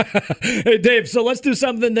 Hey, Dave, so let's do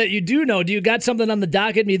something that you do know. Do you got something on the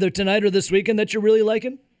docket either tonight or this weekend that you're really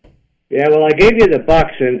liking? Yeah, well, I gave you the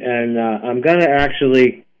Bucks, and I'm gonna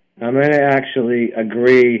actually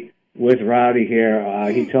agree with Rowdy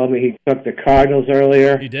here. He told me he took the Cardinals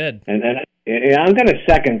earlier. He did, and I'm gonna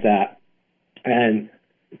second that. And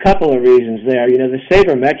a couple of reasons there. The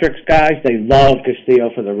sabermetrics guys, they love Castillo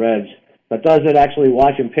for the Reds. But those that actually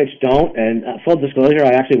watch him pitch don't. And full disclosure,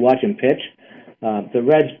 I actually watch him pitch. The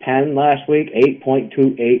Reds pen last week,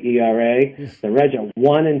 8.28 ERA. The Reds are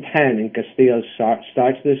 1-10 in Castillo's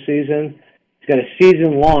starts this season. He's got a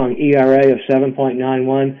season-long ERA of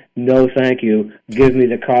 7.91. No, thank you. Give me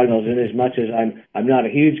the Cardinals. And as much as I'm not a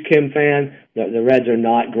huge Kim fan, the Reds are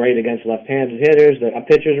not great against left-handed hitters.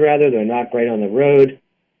 Pitchers, rather. They're not great on the road.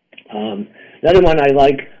 Another one I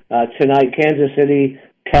like tonight, Kansas City,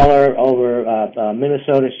 Keller over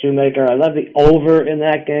Minnesota, Shoemaker. I love the over in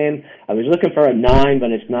that game. I was looking for a 9,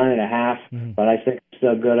 but it's 9.5. But I think it's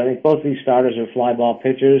still good. I think both these starters are fly ball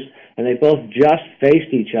pitchers, and they both just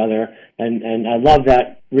faced each other. And I love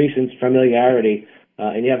that recent familiarity.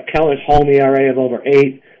 And you have Keller's home ERA of over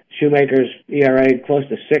 8, Shoemaker's ERA close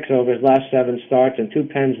to 6 over his last 7 starts, and 2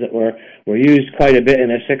 pens that were used quite a bit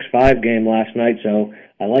in a 6-5 game last night. So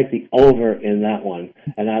I like the over in that one.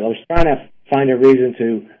 And I was trying to find a reason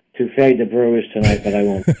to to fade the Brewers tonight, but I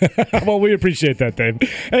won't. Well, we appreciate that, Dave.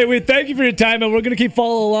 Hey, we thank you for your time, and we're going to keep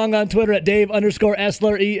following along on Twitter at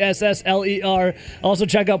Dave_Essler, ESSLER. Also,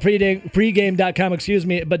 check out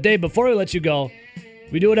pregame.com, But, Dave, before we let you go,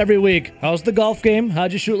 we do it every week. How's the golf game?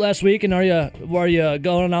 How'd you shoot last week, and are you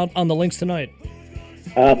going out on the links tonight?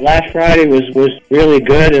 Last Friday was really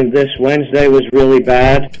good, and this Wednesday was really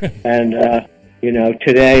bad, and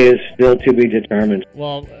today is still to be determined.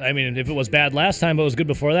 Well, I mean, if it was bad last time, but it was good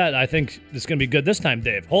before that, I think it's going to be good this time,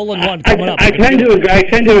 Dave. Hole in one coming up. I tend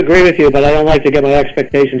to agree with you, but I don't like to get my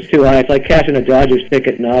expectations too high. It's like cashing a Dodgers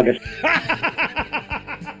ticket in August.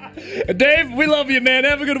 Dave, we love you, man.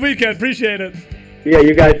 Have a good weekend. Appreciate it. Yeah,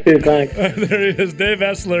 you guys too. Thanks. There he is, Dave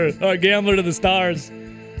Essler, gambler to the stars.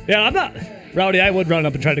 Yeah, I'm not... Rowdy, I would run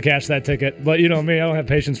up and try to cash that ticket, but you know me, I don't have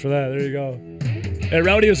patience for that. There you go. And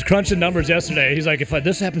Rowdy was crunching numbers yesterday. He's like, if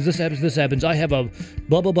this happens, I have a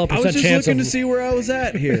blah, blah, blah % chance. I was just looking to see where I was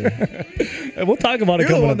at here. And we'll talk about it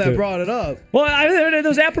You're coming the up, one that too. brought it up. Well, it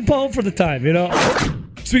was apropos for the time, you know.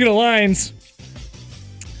 Speaking of lines,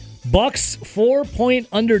 Bucks 4-point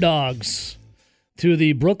underdogs to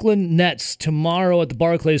the Brooklyn Nets tomorrow at the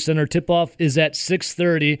Barclays Center. Tip-off is at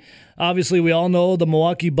 6:30. Obviously, we all know the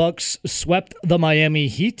Milwaukee Bucks swept the Miami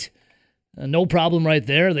Heat. No problem right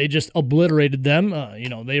there. They just obliterated them.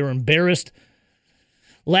 They were embarrassed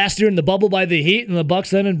last year in the bubble by the Heat, and the Bucks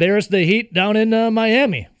then embarrassed the Heat down in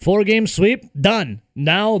Miami. 4-game sweep, done.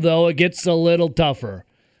 Now, though, it gets a little tougher.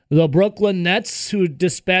 The Brooklyn Nets, who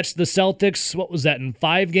dispatched the Celtics, what was that, in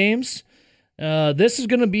 5 games? This is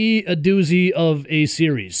going to be a doozy of a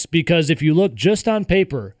series, because if you look just on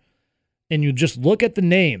paper and you just look at the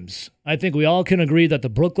names, I think we all can agree that the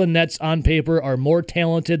Brooklyn Nets on paper are more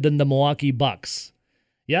talented than the Milwaukee Bucks.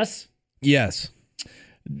 Yes? Yes.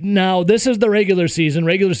 Now, this is the regular season.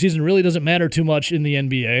 Regular season really doesn't matter too much in the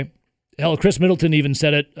NBA. Hell, Chris Middleton even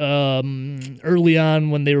said it early on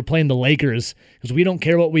when they were playing the Lakers, because we don't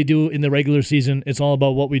care what we do in the regular season. It's all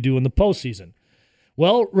about what we do in the postseason.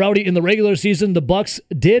 Well, Rowdy, in the regular season, the Bucks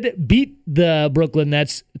did beat the Brooklyn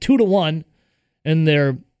Nets 2-1 in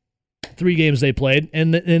their 3 games they played.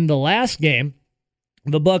 And in the last game,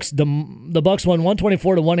 the Bucks won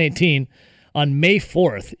 124-118 on May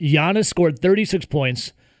 4th. Giannis scored 36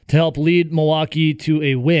 points to help lead Milwaukee to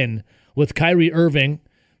a win with Kyrie Irving,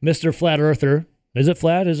 Mr. Flat Earther. Is it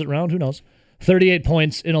flat? Is it round? Who knows? 38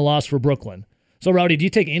 points in a loss for Brooklyn. So, Rowdy, do you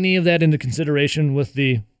take any of that into consideration with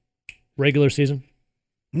the regular season?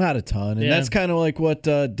 Not a ton. And that's kind of like what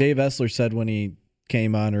Dave Essler said when he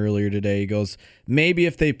came on earlier today. He goes, maybe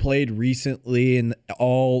if they played recently and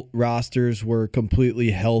all rosters were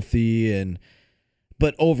completely healthy,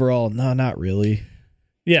 but overall, no, not really.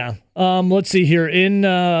 Yeah. Let's see here.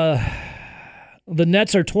 The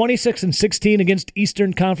Nets are 26-16 against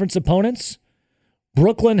Eastern Conference opponents.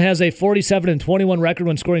 Brooklyn has a 47-21 record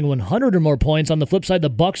when scoring 100 or more points. On the flip side, the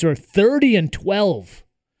Bucks are 30-12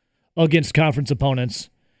 against conference opponents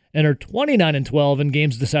and are 29-12 in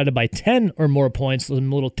games decided by 10 or more points.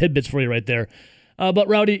 Some little tidbits for you right there. But,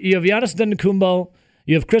 Rowdy, you have Giannis Antetokounmpo,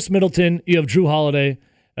 you have Chris Middleton, you have Jrue Holiday,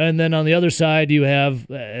 and then on the other side you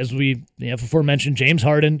have, as we have aforementioned, James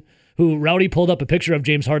Harden, who Rowdy pulled up a picture of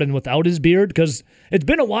James Harden without his beard, because it's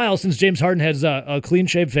been a while since James Harden has a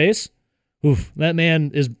clean-shaved face. Oof, that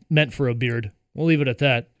man is meant for a beard. We'll leave it at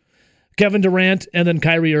that. Kevin Durant, and then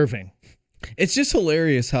Kyrie Irving. It's just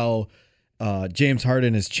hilarious how James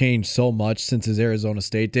Harden has changed so much since his Arizona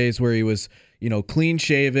State days, where he was, clean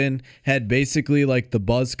shaven, had basically like the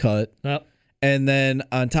buzz cut. Yep. And then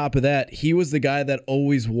on top of that, he was the guy that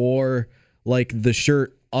always wore like the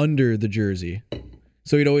shirt under the jersey.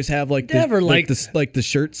 So he'd always have like the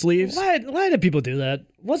shirt sleeves. Why do people do that?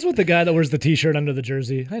 What's with the guy that wears the T-shirt under the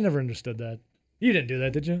jersey? I never understood that. You didn't do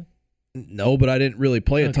that, did you? No, but I didn't really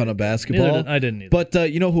play a ton of basketball. I didn't either. But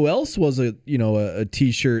who else was a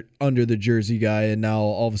T-shirt under the jersey guy, and now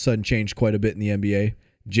all of a sudden changed quite a bit in the NBA?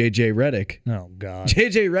 JJ Redick. Oh God.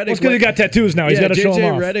 JJ Redick. Well, because he got tattoos now. He's got to show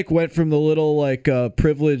them off. JJ Redick went from the little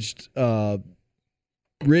privileged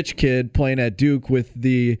rich kid playing at Duke with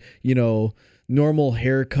the normal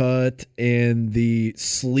haircut and the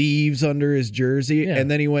sleeves under his jersey, and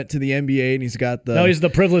then he went to the NBA and he's got the. Now he's the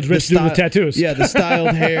privileged rich dude with tattoos. Yeah, the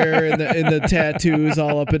styled hair and the tattoos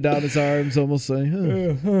all up and down his arms, almost like.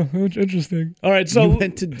 Interesting. All right, so you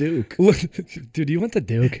went to Duke, dude. You went to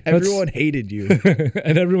Duke. Everyone hated you,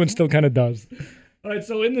 and everyone still kind of does. All right,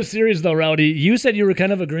 so in the series though, Rowdy, you said you were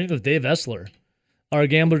kind of agreeing with Dave Essler, our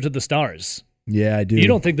gambler to the stars. Yeah, I do. You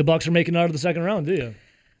don't think the Bucks are making it out of the second round, do you?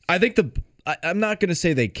 I think I'm not going to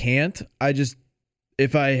say they can't.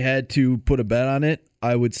 If I had to put a bet on it,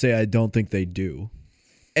 I would say I don't think they do.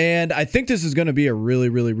 And I think this is going to be a really,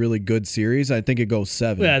 really, really good series. I think it goes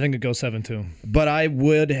 7. Yeah, I think it goes 7-2. But I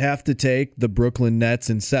would have to take the Brooklyn Nets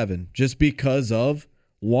in 7 just because of,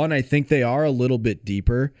 one, I think they are a little bit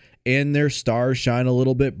deeper and their stars shine a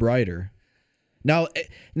little bit brighter. Now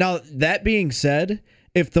that being said,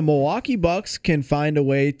 if the Milwaukee Bucks can find a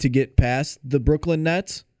way to get past the Brooklyn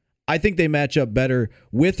Nets, I think they match up better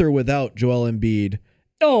with or without Joel Embiid.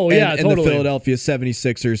 Oh, yeah, and totally. the Philadelphia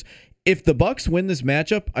 76ers. If the Bucks win this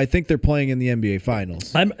matchup, I think they're playing in the NBA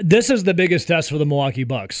Finals. This is the biggest test for the Milwaukee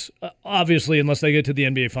Bucks, obviously, unless they get to the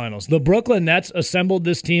NBA Finals. The Brooklyn Nets assembled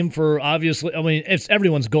this team for, obviously, I mean, it's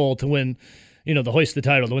everyone's goal to win, to hoist the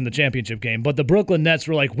title, to win the championship game. But the Brooklyn Nets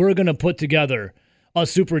were like, we're going to put together a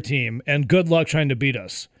super team, and good luck trying to beat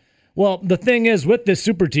us. Well, the thing is, with this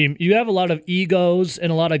super team, you have a lot of egos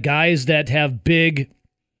and a lot of guys that have big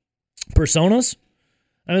personas.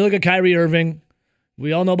 I mean, look at Kyrie Irving.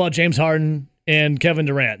 We all know about James Harden and Kevin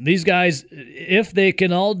Durant. These guys, if they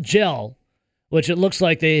can all gel, which it looks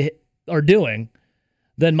like they are doing,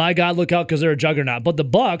 then my God, look out, because they're a juggernaut. But the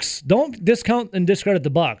Bucks, don't discount and discredit the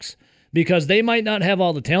Bucks, because they might not have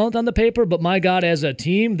all the talent on the paper, but my God, as a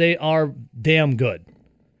team, they are damn good.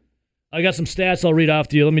 I got some stats I'll read off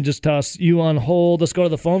to you. Let me just toss you on hold. Let's go to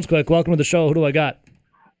the phones quick. Welcome to the show. Who do I got?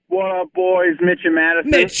 What up, boys? Mitch and Madison.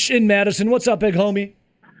 Mitch in Madison. What's up, big homie?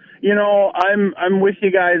 I'm with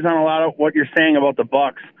you guys on a lot of what you're saying about the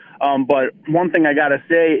Bucks. But one thing I got to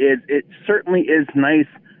say is it certainly is nice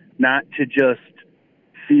not to just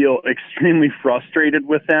feel extremely frustrated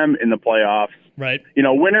with them in the playoffs. Right.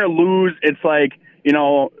 Win or lose, it's like,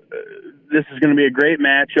 this is going to be a great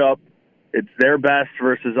matchup. It's their best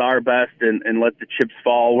versus our best, and let the chips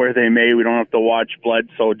fall where they may. We don't have to watch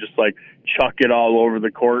Bledsoe just like chuck it all over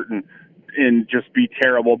the court and just be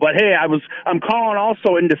terrible. But hey, I'm calling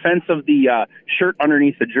also in defense of the shirt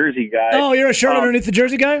underneath the jersey guy. Oh, you're a shirt underneath the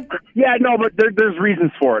jersey guy? Yeah, no, but there's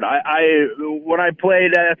reasons for it. I when I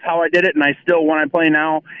played, that's how I did it, and I still when I play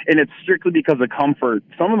now, and it's strictly because of comfort.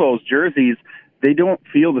 Some of those jerseys, they don't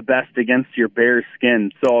feel the best against your bare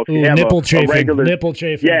skin. So if you have nipple nipple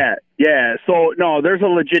chafing. Yeah. So no, there's a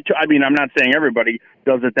legit. I mean, I'm not saying everybody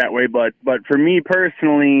does it that way, but for me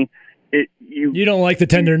personally, you don't like the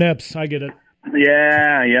tender nips. I get it.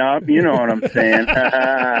 Yeah, you know what I'm saying.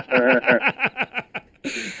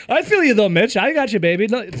 I feel you though, Mitch. I got you, baby.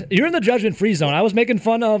 No, you're in the judgment-free zone. I was making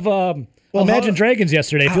fun of Imagine Dragons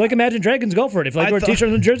yesterday. If you like Imagine Dragons, go for it. If you like wear a t-shirt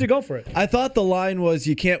in New Jersey, go for it. I thought the line was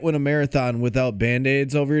you can't win a marathon without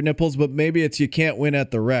Band-Aids over your nipples, but maybe it's you can't win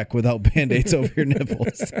at the rec without Band-Aids over your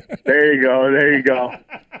nipples. There you go.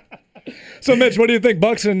 So, Mitch, what do you think?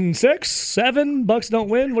 Bucks in 6, 7? Bucks don't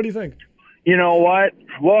win? What do you think? You know what?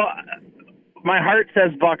 Well, my heart says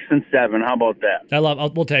Bucks in 7. How about that?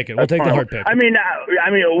 We'll take it. We'll take the heart pick. I mean,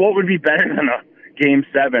 what would be better than a Game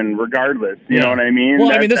 7, regardless? You know what I mean?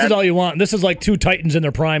 Well, this is all you want. This is like two Titans in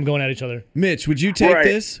their prime going at each other. Mitch, would you take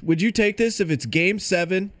this? Would you take this if it's Game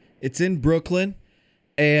 7, it's in Brooklyn,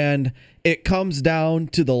 and it comes down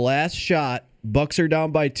to the last shot, Bucks are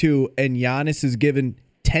down by 2, and Giannis is given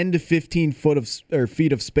 10 to 15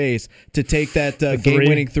 feet of space to take that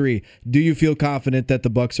game-winning 3. Do you feel confident that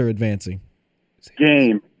the Bucks are advancing?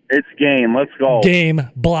 Game. It's game. Let's go. Game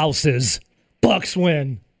blouses. Bucks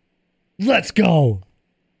win. Let's go.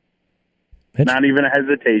 Mitch? Not even a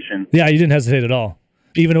hesitation. Yeah, you didn't hesitate at all.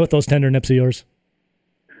 Even with those tender nips of yours.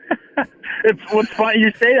 It's what's funny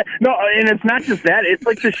you say that. No, and it's not just that. It's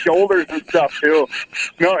like the shoulders and stuff too.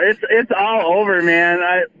 No, it's all over, man.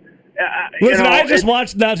 Listen, I just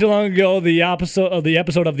watched not too long ago the episode of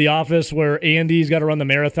The Office where Andy's got to run the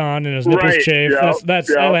marathon and his nipples chafe.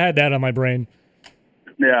 I had that on my brain.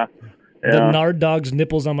 Yeah. The Nard Dog's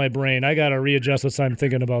nipples on my brain. I gotta readjust what I'm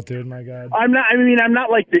thinking about, dude. My God. I'm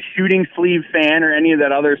not like the shooting sleeve fan or any of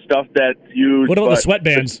that other stuff that's used. What about the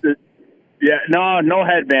sweatbands? Yeah, no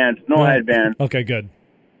headbands. No headbands. Okay, good.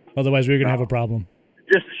 Otherwise, we're gonna have a problem.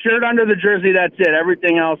 Just shirt under the jersey. That's it.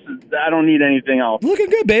 Everything else I don't need anything else. Looking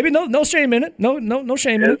good, baby. No shame in it. No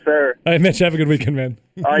shame in it. Yes, sir. All right, Mitch. Have a good weekend, man.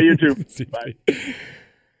 You too. Bye.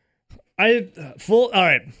 All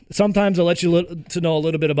right. Sometimes I'll let you to know a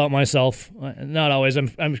little bit about myself. Not always.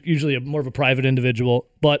 I'm usually more of a private individual.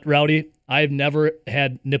 But Rowdy, I've never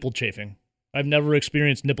had nipple chafing. I've never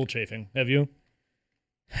experienced nipple chafing. Have you?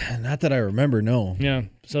 Not that I remember. No. Yeah.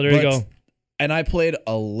 So there you go. And I played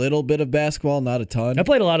a little bit of basketball, not a ton. I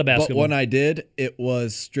played a lot of basketball. But when I did, it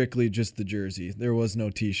was strictly just the jersey. There was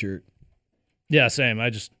no T-shirt. Yeah, same.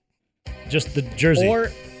 Just the jersey.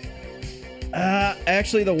 Or.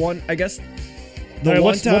 Actually, what's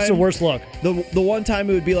the worst look? The one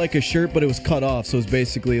time it would be like a shirt, but it was cut off, so it was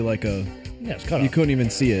basically like it's cut off. You couldn't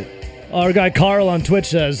even see it. Our guy Carl on Twitch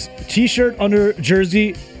says, T-shirt under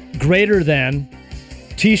jersey greater than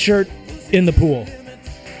T-shirt in the pool.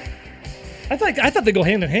 I thought they go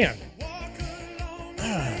hand in hand.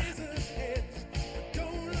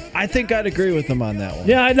 I think I'd agree with him on that one.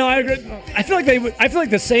 Yeah, I know. I agree. I feel like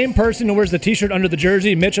the same person who wears the T-shirt under the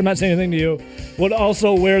jersey, Mitch, I'm not saying anything to you, would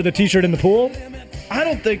also wear the T-shirt in the pool. I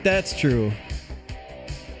don't think that's true.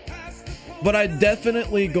 But I'm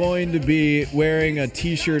definitely going to be wearing a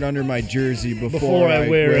T-shirt under my jersey before I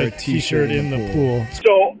wear a T-shirt in the pool.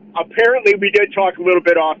 So apparently we did talk a little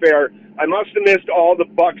bit off air. I must have missed all the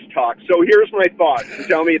Bucks talk. So here's my thoughts.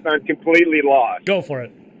 Tell me if I'm completely lost. Go for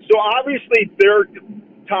it. So obviously their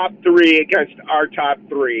top three against our top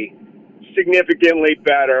three, significantly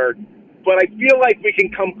better. But I feel like we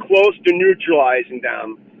can come close to neutralizing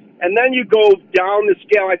them. And then you go down the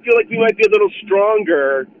scale. I feel like we might be a little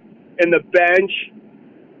stronger in the bench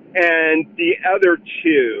and the other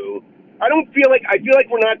two. I feel like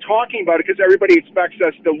we're not talking about it because everybody expects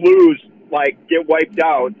us to lose, like get wiped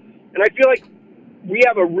out. And I feel like we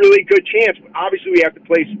have a really good chance. Obviously, we have to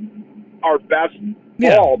place our best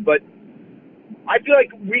ball, but I feel like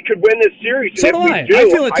we could win this series. So and do if I. we do, I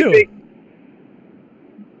feel it too.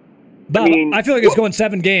 Bob, mean, I feel like it's going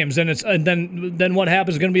 7 games, and then what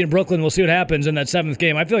happens is going to be in Brooklyn. We'll see what happens in that 7th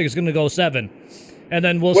game. I feel like it's going to go 7, and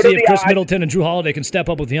then we'll see if Chris Middleton and Drew Holiday can step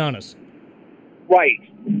up with Giannis. Right.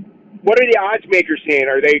 What are the odds makers saying?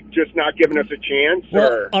 Are they just not giving us a chance?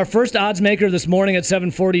 Well, our first odds maker this morning at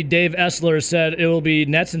 7:40, Dave Essler, said it will be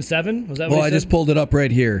Nets in 7. Was that what he said? I just pulled it up right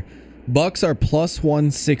here. Bucks are plus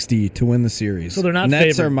 160 to win the series. So they're not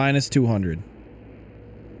Nets favored. are minus 200.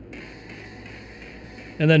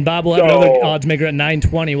 And then Bob will have another odds maker at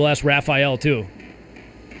 920. We'll ask Raphael too.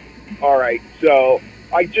 All right. So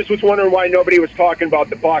I just was wondering why nobody was talking about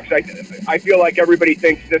the Bucks. I feel like everybody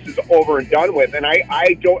thinks this is over and done with, and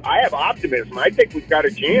I don't. I have optimism. I think we've got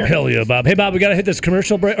a chance. Hell yeah, Bob. Hey, Bob, we got to hit this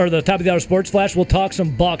commercial break or the top of the hour sports flash. We'll talk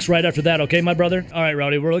some Bucks right after that. Okay, my brother. All right,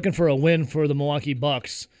 Rowdy. We're looking for a win for the Milwaukee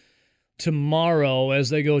Bucks tomorrow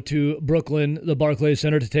as they go to Brooklyn, the Barclays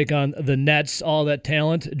Center, to take on the Nets. All that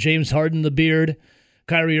talent: James Harden, the beard;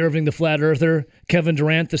 Kyrie Irving, the flat earther; Kevin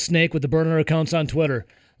Durant, the snake with the burner accounts on Twitter.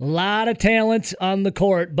 A lot of talent on the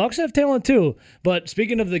court. Bucks have talent too. But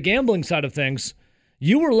speaking of the gambling side of things,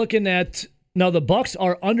 you were looking at now the Bucks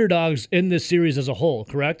are underdogs in this series as a whole,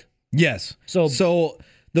 correct? Yes. So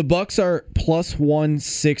the Bucks are plus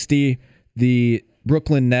 160. The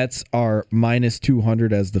Brooklyn Nets are minus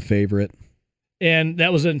 200 as the favorite. And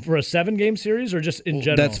that was for a 7-game series or just in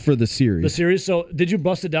general? That's for the series. The series. So did you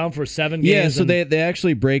bust it down for 7 games? Yeah, so they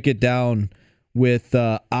actually break it down with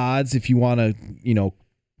odds if you want to,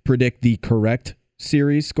 predict the correct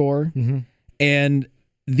series score. Mm-hmm. And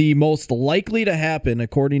the most likely to happen,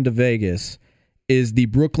 according to Vegas, is the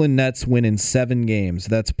Brooklyn Nets win in 7 games.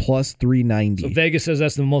 That's plus 390. So Vegas says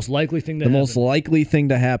that's the most likely thing to happen. The most likely thing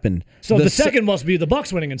to happen. So the second must be the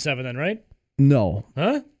Bucks winning in 7 then, right? No.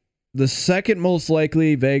 Huh? The second most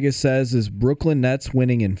likely, Vegas says, is Brooklyn Nets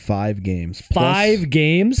winning in 5 games. 5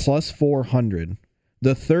 games? Plus 400.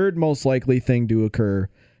 The third most likely thing to occur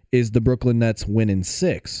is the Brooklyn Nets win in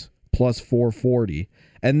 6, plus 440.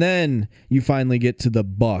 And then you finally get to the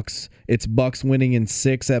Bucks. It's Bucks winning in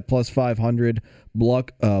 6 at plus 500,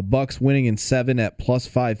 Bucks winning in 7 at plus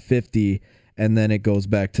 550, and then it goes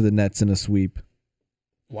back to the Nets in a sweep.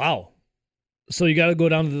 Wow. So you got to go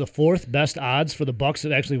down to the 4th best odds for the Bucks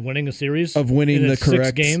at actually winning a series? Of winning the correct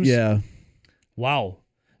 6 games? Yeah. Wow.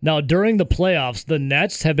 Now, during the playoffs, the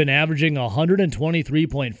Nets have been averaging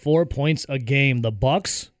 123.4 points a game. The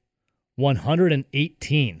Bucks,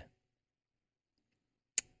 118.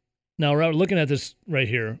 Now, we're looking at this right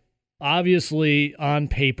here. Obviously, on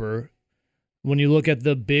paper, when you look at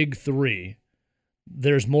the big 3,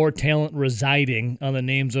 there's more talent residing on the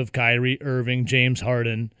names of Kyrie Irving, James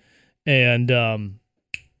Harden, and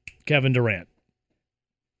Kevin Durant.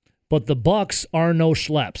 But the Bucks are no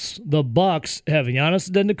schleps. The Bucks have Giannis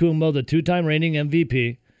Antetokounmpo, the 2-time reigning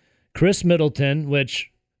MVP, Chris Middleton, which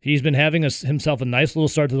he's been having himself a nice little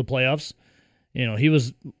start to the playoffs. He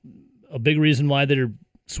was a big reason why they're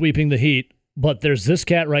sweeping the Heat. But there's this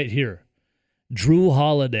cat right here, Drew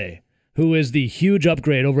Holiday, who is the huge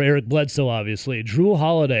upgrade over Eric Bledsoe, obviously. Drew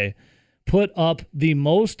Holiday put up the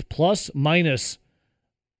most plus-minus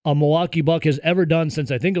a Milwaukee Buck has ever done since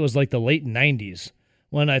I think it was like the late 90s.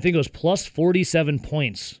 When I think it was plus 47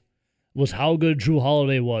 points was how good Drew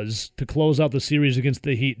Holiday was to close out the series against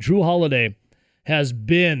the Heat. Drew Holiday has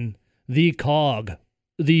been the cog,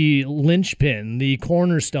 the linchpin, the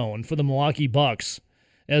cornerstone for the Milwaukee Bucks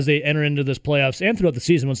as they enter into this playoffs and throughout the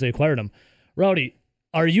season once they acquired him. Rowdy,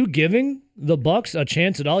 Are you giving the Bucks a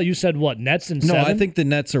chance at all? You said what, Nets in 7? No, I think the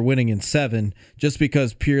Nets are winning in 7 just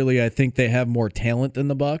because purely I think they have more talent than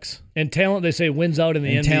the Bucks. And talent, they say, wins out in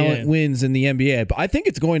the and NBA. Talent wins in the NBA. But I think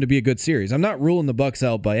it's going to be a good series. I'm not ruling the Bucks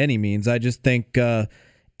out by any means. I just think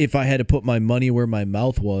if I had to put my money where my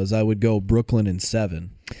mouth was, I would go Brooklyn in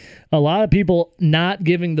 7. A lot of people not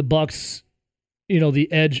giving the Bucks,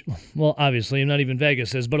 the edge. Well, obviously, not even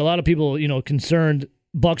Vegas is, but a lot of people, concerned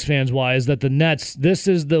Bucks fans wise that the Nets, this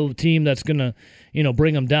is the team that's going to,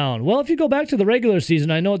 bring them down. Well, if you go back to the regular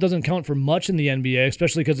season, I know it doesn't count for much in the NBA,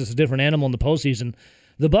 especially because it's a different animal in the postseason.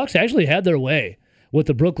 The Bucks actually had their way with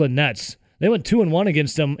the Brooklyn Nets. They went 2-1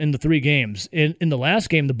 against them in the 3 games. In the last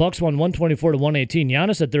game, the Bucks won 124-118.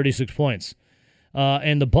 Giannis had 36 points.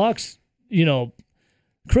 And the Bucks,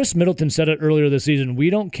 Chris Middleton said it earlier this season, we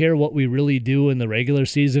don't care what we really do in the regular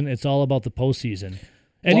season. It's all about the postseason.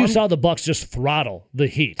 And you saw the Bucks just throttle the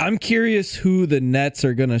Heat. I'm curious who the Nets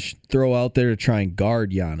are going to throw out there to try and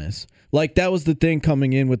guard Giannis. Like, that was the thing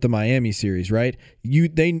coming in with the Miami series, right? You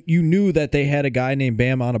knew that they had a guy named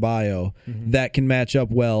Bam Adebayo that can match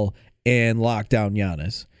up well and lock down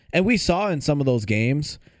Giannis. And we saw in some of those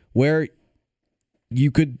games where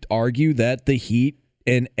you could argue that the Heat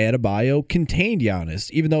and Adebayo contained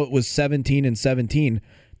Giannis, even though it was 17-17.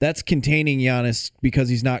 That's containing Giannis because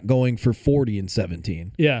he's not going for 40 and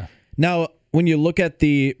 17. Yeah. Now, when you look at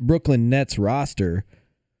the Brooklyn Nets roster,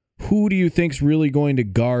 who do you think's really going to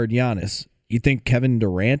guard Giannis? You think Kevin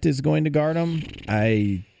Durant is going to guard him?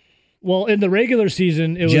 Well, in the regular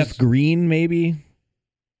season, it was Jeff Green, maybe.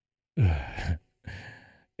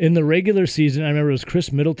 In the regular season, I remember it was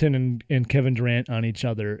Chris Middleton and Kevin Durant on each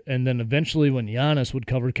other, and then eventually when Giannis would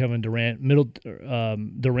cover Kevin Durant,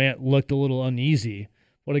 Durant looked a little uneasy.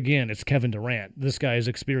 But again, it's Kevin Durant. This guy is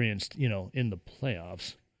experienced, in the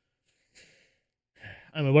playoffs.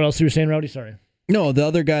 I mean, what else were you saying, Rowdy? Sorry. No, the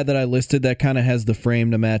other guy that I listed that kind of has the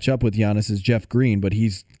frame to match up with Giannis is Jeff Green, but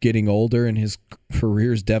he's getting older and his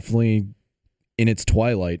career's definitely in its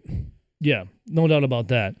twilight. Yeah, no doubt about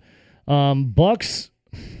that. Bucks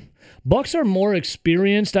are more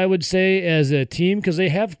experienced, I would say, as a team because they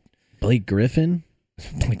have Blake Griffin.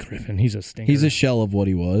 Blake Griffin, he's a stinker. He's a shell of what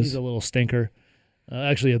he was. He's a little stinker.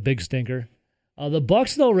 Actually, a big stinker. The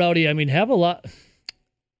Bucks, though, Rowdy, I mean, have a lot.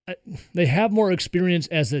 They have more experience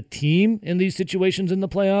as a team in these situations in the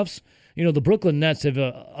playoffs. The Brooklyn Nets have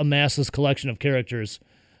a massless collection of characters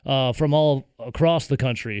from all across the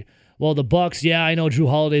country. Well, the Bucks, yeah, I know Drew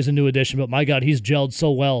Holiday's a new addition, but my God, he's gelled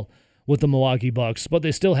so well with the Milwaukee Bucks. But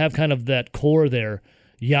they still have kind of that core there.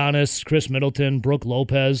 Giannis, Chris Middleton, Brook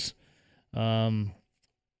Lopez.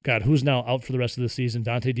 God, who's now out for the rest of the season?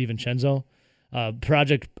 Dante DiVincenzo.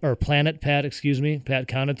 Planet Pat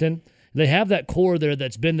Connaughton. They have that core there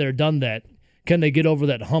that's been there, done that. Can they get over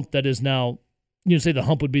that hump that is now, say the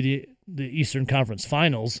hump would be the Eastern Conference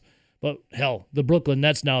Finals, but hell, the Brooklyn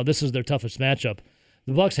Nets now, this is their toughest matchup.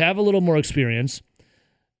 The Bucks have a little more experience.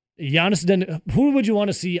 Giannis, who would you want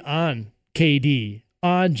to see on KD,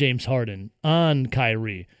 on James Harden, on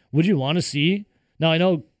Kyrie? Would you want to see? Now, I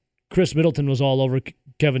know Chris Middleton was all over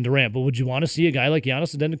Kevin Durant, but would you want to see a guy like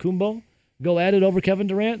Giannis Antetokounmpo go at it over Kevin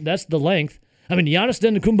Durant? That's the length. I mean, Giannis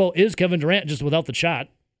Antetokounmpo is Kevin Durant just without the shot.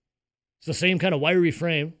 It's the same kind of wiry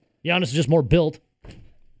frame. Giannis is just more built.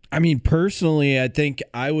 I mean, personally, I think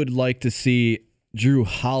I would like to see Drew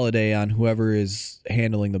Holiday on whoever is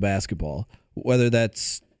handling the basketball, whether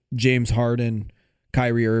that's James Harden,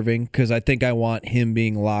 Kyrie Irving, because I think I want him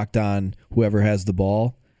being locked on whoever has the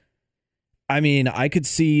ball. I mean, I could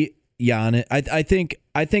see Giannis. I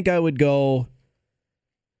think I would go.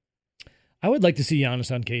 I would like to see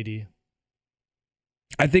Giannis on KD.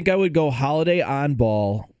 I think I would go Holiday on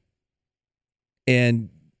ball and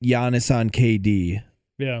Giannis on KD.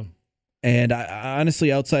 Yeah. And I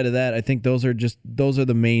honestly, outside of that, I think those are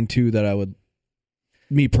the main two that I would.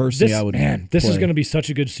 Me personally, I would. Man, this is going to be such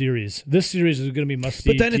a good series. This series is going to be must-see.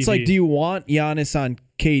 But then it's TV. like, do you want Giannis on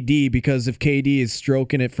KD? Because if KD is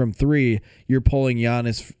stroking it from 3, you're pulling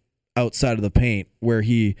Giannis outside of the paint, where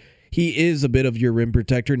he is a bit of your rim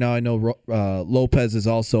protector. Now I know Lopez is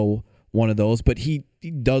also one of those, but he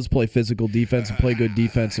does play physical defense and play good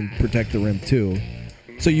defense and protect the rim too.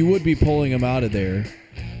 So you would be pulling him out of there.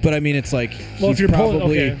 But I mean, it's like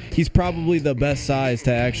he's probably the best size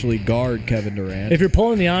to actually guard Kevin Durant. If you're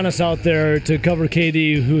pulling the Giannis out there to cover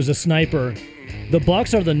KD, who's a sniper, the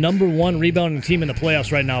Bucks are the number 1 rebounding team in the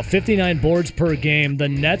playoffs right now. 59 boards per game. The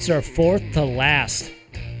Nets are 4th to last.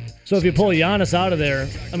 So if you pull Giannis out of there,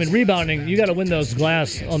 I mean, rebounding, you got to win those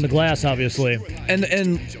on the glass, obviously.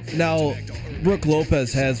 And now Brook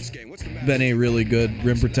Lopez has been a really good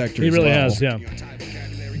rim protector. He really has, yeah.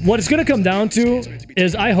 What it's going to come down to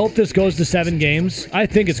is I hope this goes to 7 games. I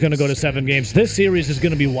think it's going to go to 7 games. This series is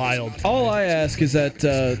going to be wild. All I ask is that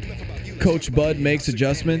Coach Bud makes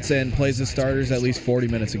adjustments and plays the starters at least 40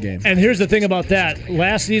 minutes a game. And here's the thing about that.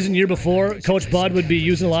 Last season, year before, Coach Bud would be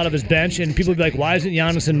using a lot of his bench, and people would be like, why isn't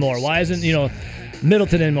Giannis in more? Why isn't,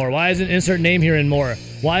 Middleton in more? Why isn't insert name here in more?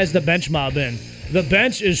 Why is the bench mob in? The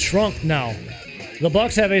bench is shrunk now. The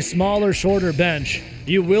Bucks have a smaller, shorter bench.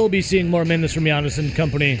 You will be seeing more minutes from Giannis and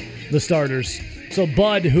company, the starters. So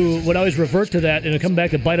Bud, who would always revert to that and come back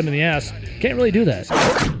to bite him in the ass, can't really do that.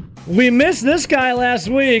 We missed this guy last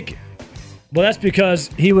week. Well, that's because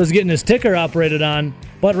he was getting his ticker operated on.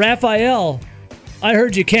 But Raphael, I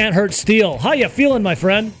heard you can't hurt steel. How you feeling, my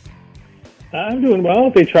friend? I'm doing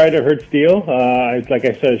well. They tried to hurt steel. Like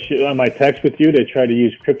I said on my text with you, they tried to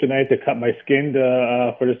use kryptonite to cut my skin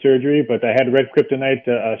for the surgery, but I had red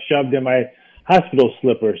kryptonite shoved in my hospital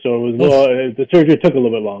slipper, so it was the surgery took a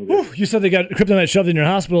little bit longer. Ooh, you said they got kryptonite shoved in your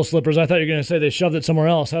hospital slippers. I thought you were going to say they shoved it somewhere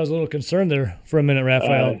else. I was a little concerned there for a minute,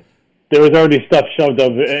 Raphael. There was already stuff shoved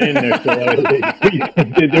up in there, so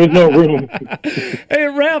there was no room. Hey,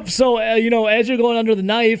 Raph, so, as you're going under the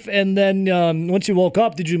knife, and then once you woke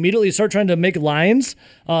up, did you immediately start trying to make lines,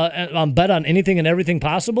 bet on anything and everything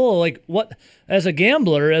possible? Like, what, as a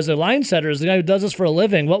gambler, as a line setter, as the guy who does this for a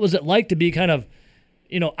living, what was it like to be kind of,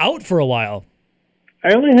 out for a while?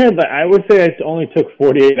 I would say I only took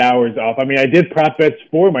 48 hours off. I mean, I did prop bets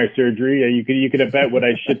for my surgery. You could have bet would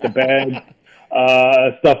I shit the bed.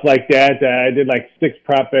 Stuff like that. I did like 6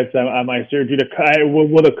 prop bets on my surgery.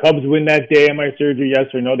 Will the Cubs win that day on my surgery? Yes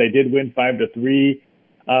or no? They did win 5-3.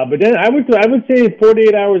 But then I would say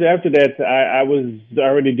 48 hours after that, I was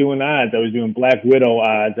already doing odds. I was doing Black Widow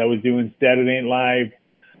odds. I was doing Saturday Night Live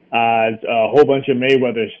odds, a whole bunch of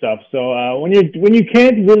Mayweather stuff. So when you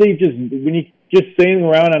can't really just sitting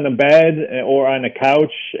around on the bed or on the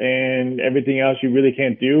couch and everything else you really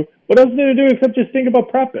can't do, what else is there to do except just think about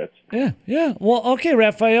prop bets? Yeah. Well, okay,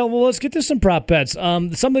 Raphael. Well, let's get to some prop bets.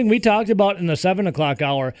 Something we talked about in the 7 o'clock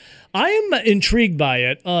hour. I am intrigued by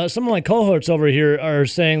it. Some of my cohorts over here are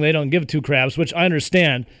saying they don't give 2 craps, which I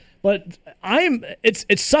understand. But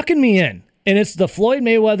it's sucking me in, and it's the Floyd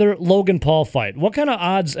Mayweather-Logan Paul fight. What kind of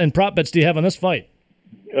odds and prop bets do you have on this fight?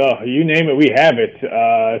 Oh, you name it, we have it.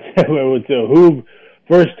 Who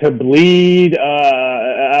first to bleed?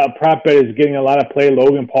 Prop bet is getting a lot of play.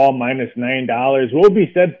 Logan Paul -$9. Will be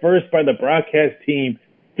said first by the broadcast team.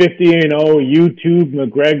 50-0. YouTube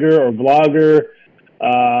McGregor or Vlogger.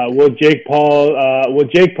 Will Jake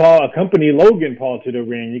Paul accompany Logan Paul to the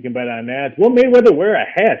ring? You can bet on that. Will Mayweather wear a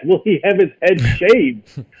hat? Will he have his head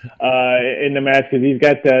shaved in the match? Because he's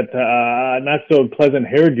got that not so pleasant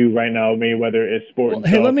hairdo right now. Mayweather is sporting.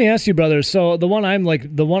 Well, hey, let me ask you, brother. So the one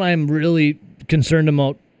I'm really concerned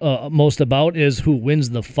about most about is who wins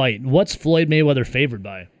the fight. What's Floyd Mayweather favored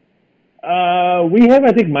by? We have,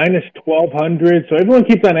 I think, -1200. So everyone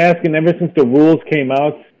keeps on asking ever since the rules came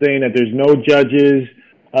out, saying that there's no judges.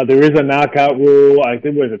 There is a knockout rule. I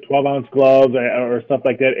think it was 12-ounce gloves or stuff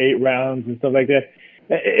like that, 8 rounds and stuff like that.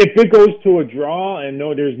 If it goes to a draw and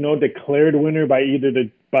there's no declared winner by either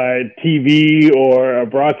by TV or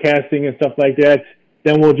broadcasting and stuff like that,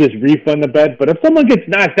 then we'll just refund the bet. But if someone gets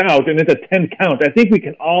knocked out and it's a 10 count, I think we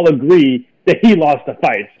can all agree that he lost the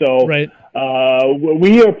fight. So right.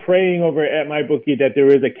 We are praying over at MyBookie that there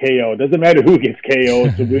is a KO. Doesn't matter who gets KO,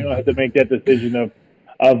 so we don't have to make that decision of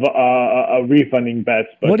refunding bets.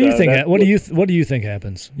 But, what do you think? What do you think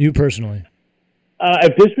happens? You personally?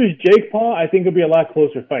 If this was Jake Paul, I think it'd be a lot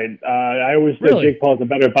closer fight. I always said Jake Paul's a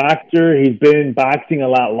better boxer. He's been boxing a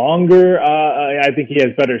lot longer. I think he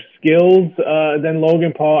has better skills than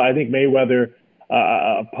Logan Paul. I think Mayweather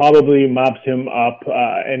probably mops him up.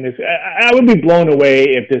 And I would be blown away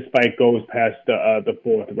if this fight goes past the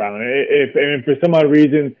 4th round. If for some odd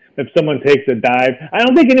reason, if someone takes a dive, I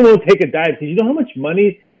don't think anyone will take a dive because you know how much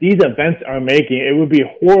money these events are making. It would be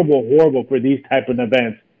horrible for these type of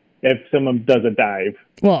events if someone does a dive.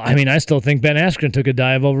 Well, I mean, I still think Ben Askren took a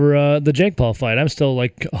dive over the Jake Paul fight. I'm still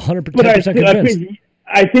like 100% convinced.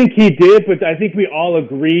 I think he did, but I think we all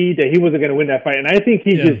agreed that he wasn't going to win that fight. And I think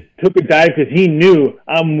he just took a dive because he knew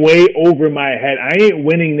I'm way over my head. I ain't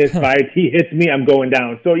winning this fight. He hits me, I'm going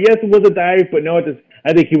down. So, yes, it was a dive, but no,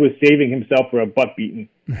 I think he was saving himself for a butt beating.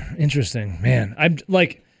 Interesting. Man,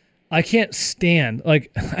 I can't stand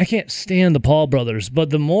the Paul brothers, but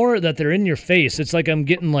the more that they're in your face, it's like I'm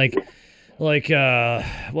getting like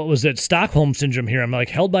what was it, Stockholm syndrome here. I'm like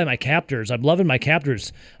held by my captors. I'm loving my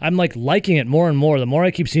captors. I'm like liking it more and more. The more I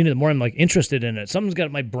keep seeing it, the more I'm like interested in it. Something's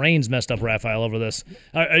got my brain's messed up, Raphael, over this.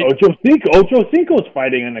 Ocho Cinco's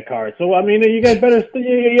fighting in the card. So I mean, you guys better.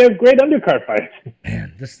 You have great undercard fights.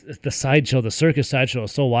 Man, the sideshow, the circus sideshow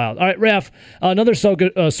is so wild. All right, Raph, another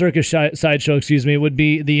circus sideshow, would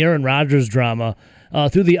be the Aaron Rodgers drama.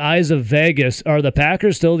 Through the eyes of Vegas, are the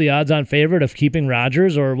Packers still the odds-on favorite of keeping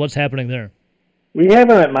Rodgers, or what's happening there? We have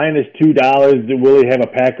him at -$2. Will he have a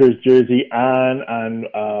Packers jersey on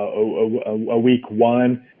a week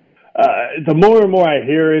one? The more and more I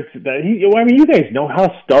hear it, that you guys know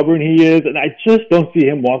how stubborn he is, and I just don't see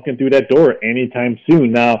him walking through that door anytime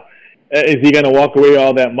soon. Now, is he going to walk away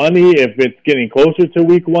all that money if it's getting closer to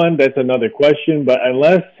week one? That's another question. But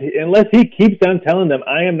unless he keeps on telling them,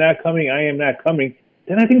 I am not coming,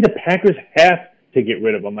 then I think the Packers have to get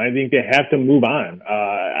rid of him. I think they have to move on.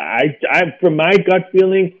 From my gut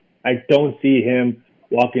feeling, I don't see him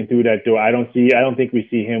walking through that door. I don't think we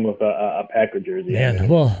see him with a Packer jersey. Man,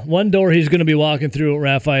 well, one door he's going to be walking through,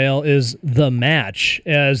 Raphael, is the match.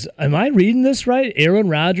 Am I reading this right? Aaron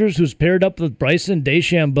Rodgers, who's paired up with Bryson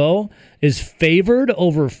DeChambeau, is favored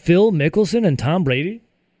over Phil Mickelson and Tom Brady?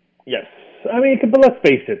 Yes. I mean, but let's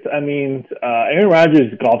face it. I mean, Aaron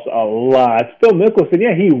Rodgers golfs a lot. Phil Mickelson,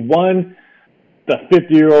 yeah, he won the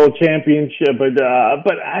 50-year-old championship, but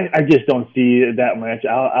I just don't see that much.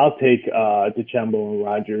 I'll take DeChambeau and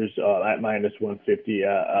Rodgers at -150.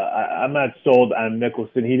 I'm not sold on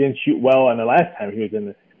Mickelson. He didn't shoot well on the last time he was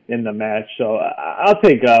in the match, so I'll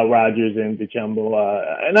take Rodgers and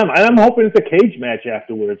DeChambeau, and I'm hoping it's a cage match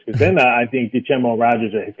afterwards, because then I think DeChambeau and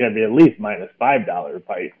Rodgers are going to be at least -$5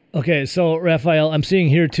 fight. Okay, so Raphael, I'm seeing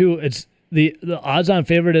here too. It's the odds-on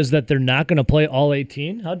favorite is that they're not going to play all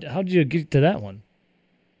 18. How did you get to that one?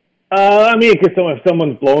 I mean, because if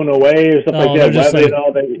someone's blown away or something like that, just they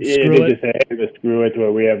like, just say, just screw it to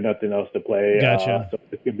where we have nothing else to play. Gotcha. So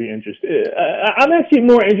this could be interesting. I'm actually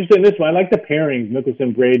more interested in this one. I like the pairings,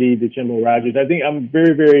 Mickelson, Brady, DeChambeau, Rodgers. I think I'm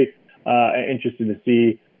very, very interested to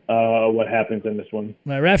see what happens in this one.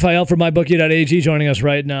 Right, Raphael from MyBookie.ag joining us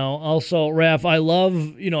right now. Also, Raph, I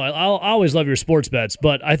love, I'll always love your sports bets,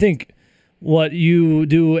 but I think what you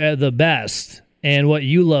do at the best and what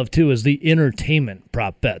you love too is the entertainment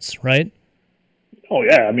prop bets, right? Oh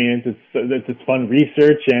yeah, I mean it's fun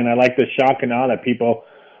research, and I like the shock and awe that people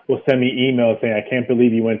will send me emails saying, "I can't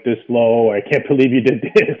believe you went this low," or "I can't believe you did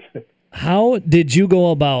this." How did you go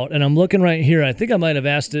about? And I'm looking right here. I think I might have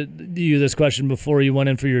asked you this question before you went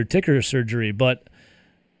in for your ticker surgery, but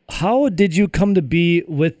how did you come to be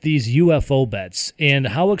with these UFO bets, and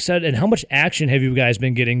how excited and how much action have you guys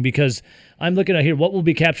been getting? Because I'm looking at here, what will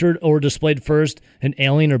be captured or displayed first, an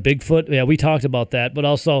alien or Bigfoot? Yeah, we talked about that. But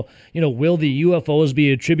also, will the UFOs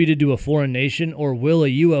be attributed to a foreign nation, or will a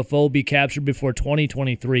UFO be captured before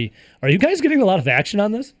 2023? Are you guys getting a lot of action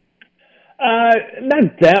on this?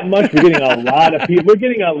 Not that much. We're getting a lot of people. We're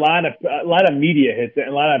getting a lot of media hits, and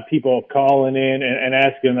a lot of people calling in and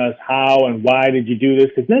asking us how and why did you do this?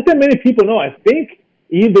 Because not that many people know. I think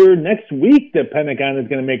either next week the Pentagon is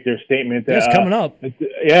going to make their statement. It's coming up.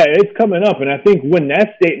 It's coming up, and I think when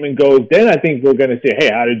that statement goes, then I think we're going to say, "Hey,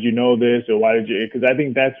 how did you know this?" or "Why did you?" Because I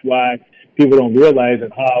think that's why people don't realize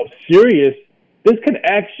how serious this could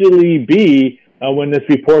actually be. When this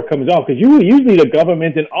report comes out, because usually the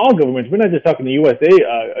government and all governments, we're not just talking the U.S.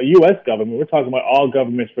 government, we're talking about all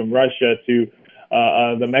governments from Russia to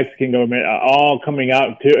the Mexican government, all coming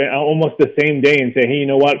out to almost the same day and say, hey, you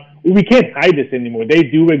know what, we can't hide this anymore. They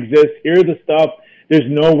do exist. Here's the stuff. There's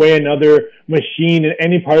no way another machine in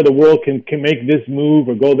any part of the world can make this move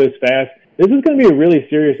or go this fast. This is going to be a really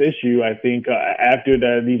serious issue, I think,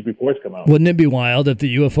 after these reports come out. Wouldn't it be wild if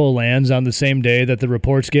the UFO lands on the same day that the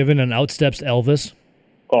report's given and outsteps Elvis?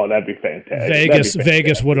 Oh, that'd be fantastic.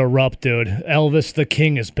 Vegas would erupt, dude. Elvis the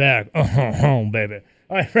King is back. Oh, baby.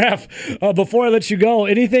 All right, Raph, before I let you go,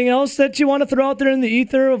 anything else that you want to throw out there in the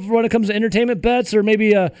ether when it comes to entertainment bets, or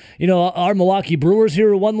maybe, our Milwaukee Brewers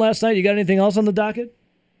here won last night? You got anything else on the docket?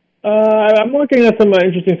 I'm looking at some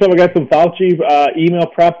interesting stuff. I got some Fauci email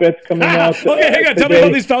prop bets coming out. Okay, hang on. Tell me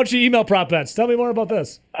about these Fauci email prop bets. Tell me more about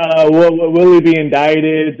this. Will he be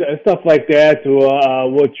indicted? Stuff like that.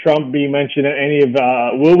 Will Trump be mentioned in any of?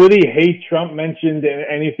 Will he hate Trump mentioned in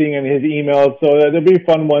anything in his emails? So there'll be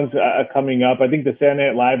fun ones coming up. I think the Saturday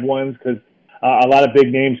Night Live ones, because a lot of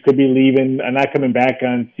big names could be leaving and not coming back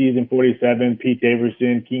on season 47. Pete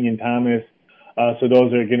Davidson, Kenan Thomas. So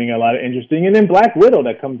those are getting a lot of interesting. And then Black Widow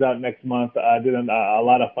that comes out next month. I did a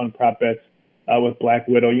lot of fun prop bets with Black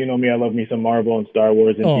Widow. You know me, I love me some Marvel and Star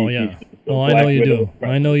Wars and DC. Yeah. So I know you do.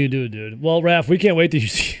 I know you do, dude. Well, Raph, we can't wait to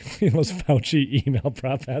see Those Fauci email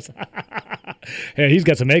prop pass. Hey, he's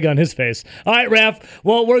got some egg on his face. All right, Raph.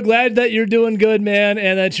 Well, we're glad that you're doing good, man,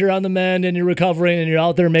 and that you're on the mend and you're recovering and you're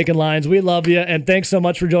out there making lines. We love you, and thanks so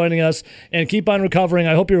much for joining us. And keep on recovering.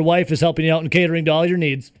 I hope your wife is helping you out and catering to all your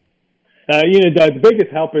needs. The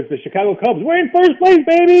biggest help is the Chicago Cubs. We're in first place,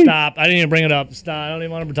 baby. Stop. I didn't even bring it up. Stop. I don't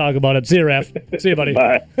even want to talk about it. See you, Raph. See you, buddy.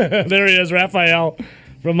 Bye. There he is, Raphael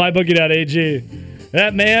from MyBookie.ag.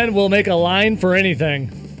 That man will make a line for anything.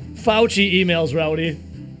 Fauci emails, Rowdy.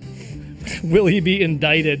 Will he be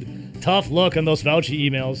indicted? Tough look on those Fauci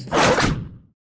emails.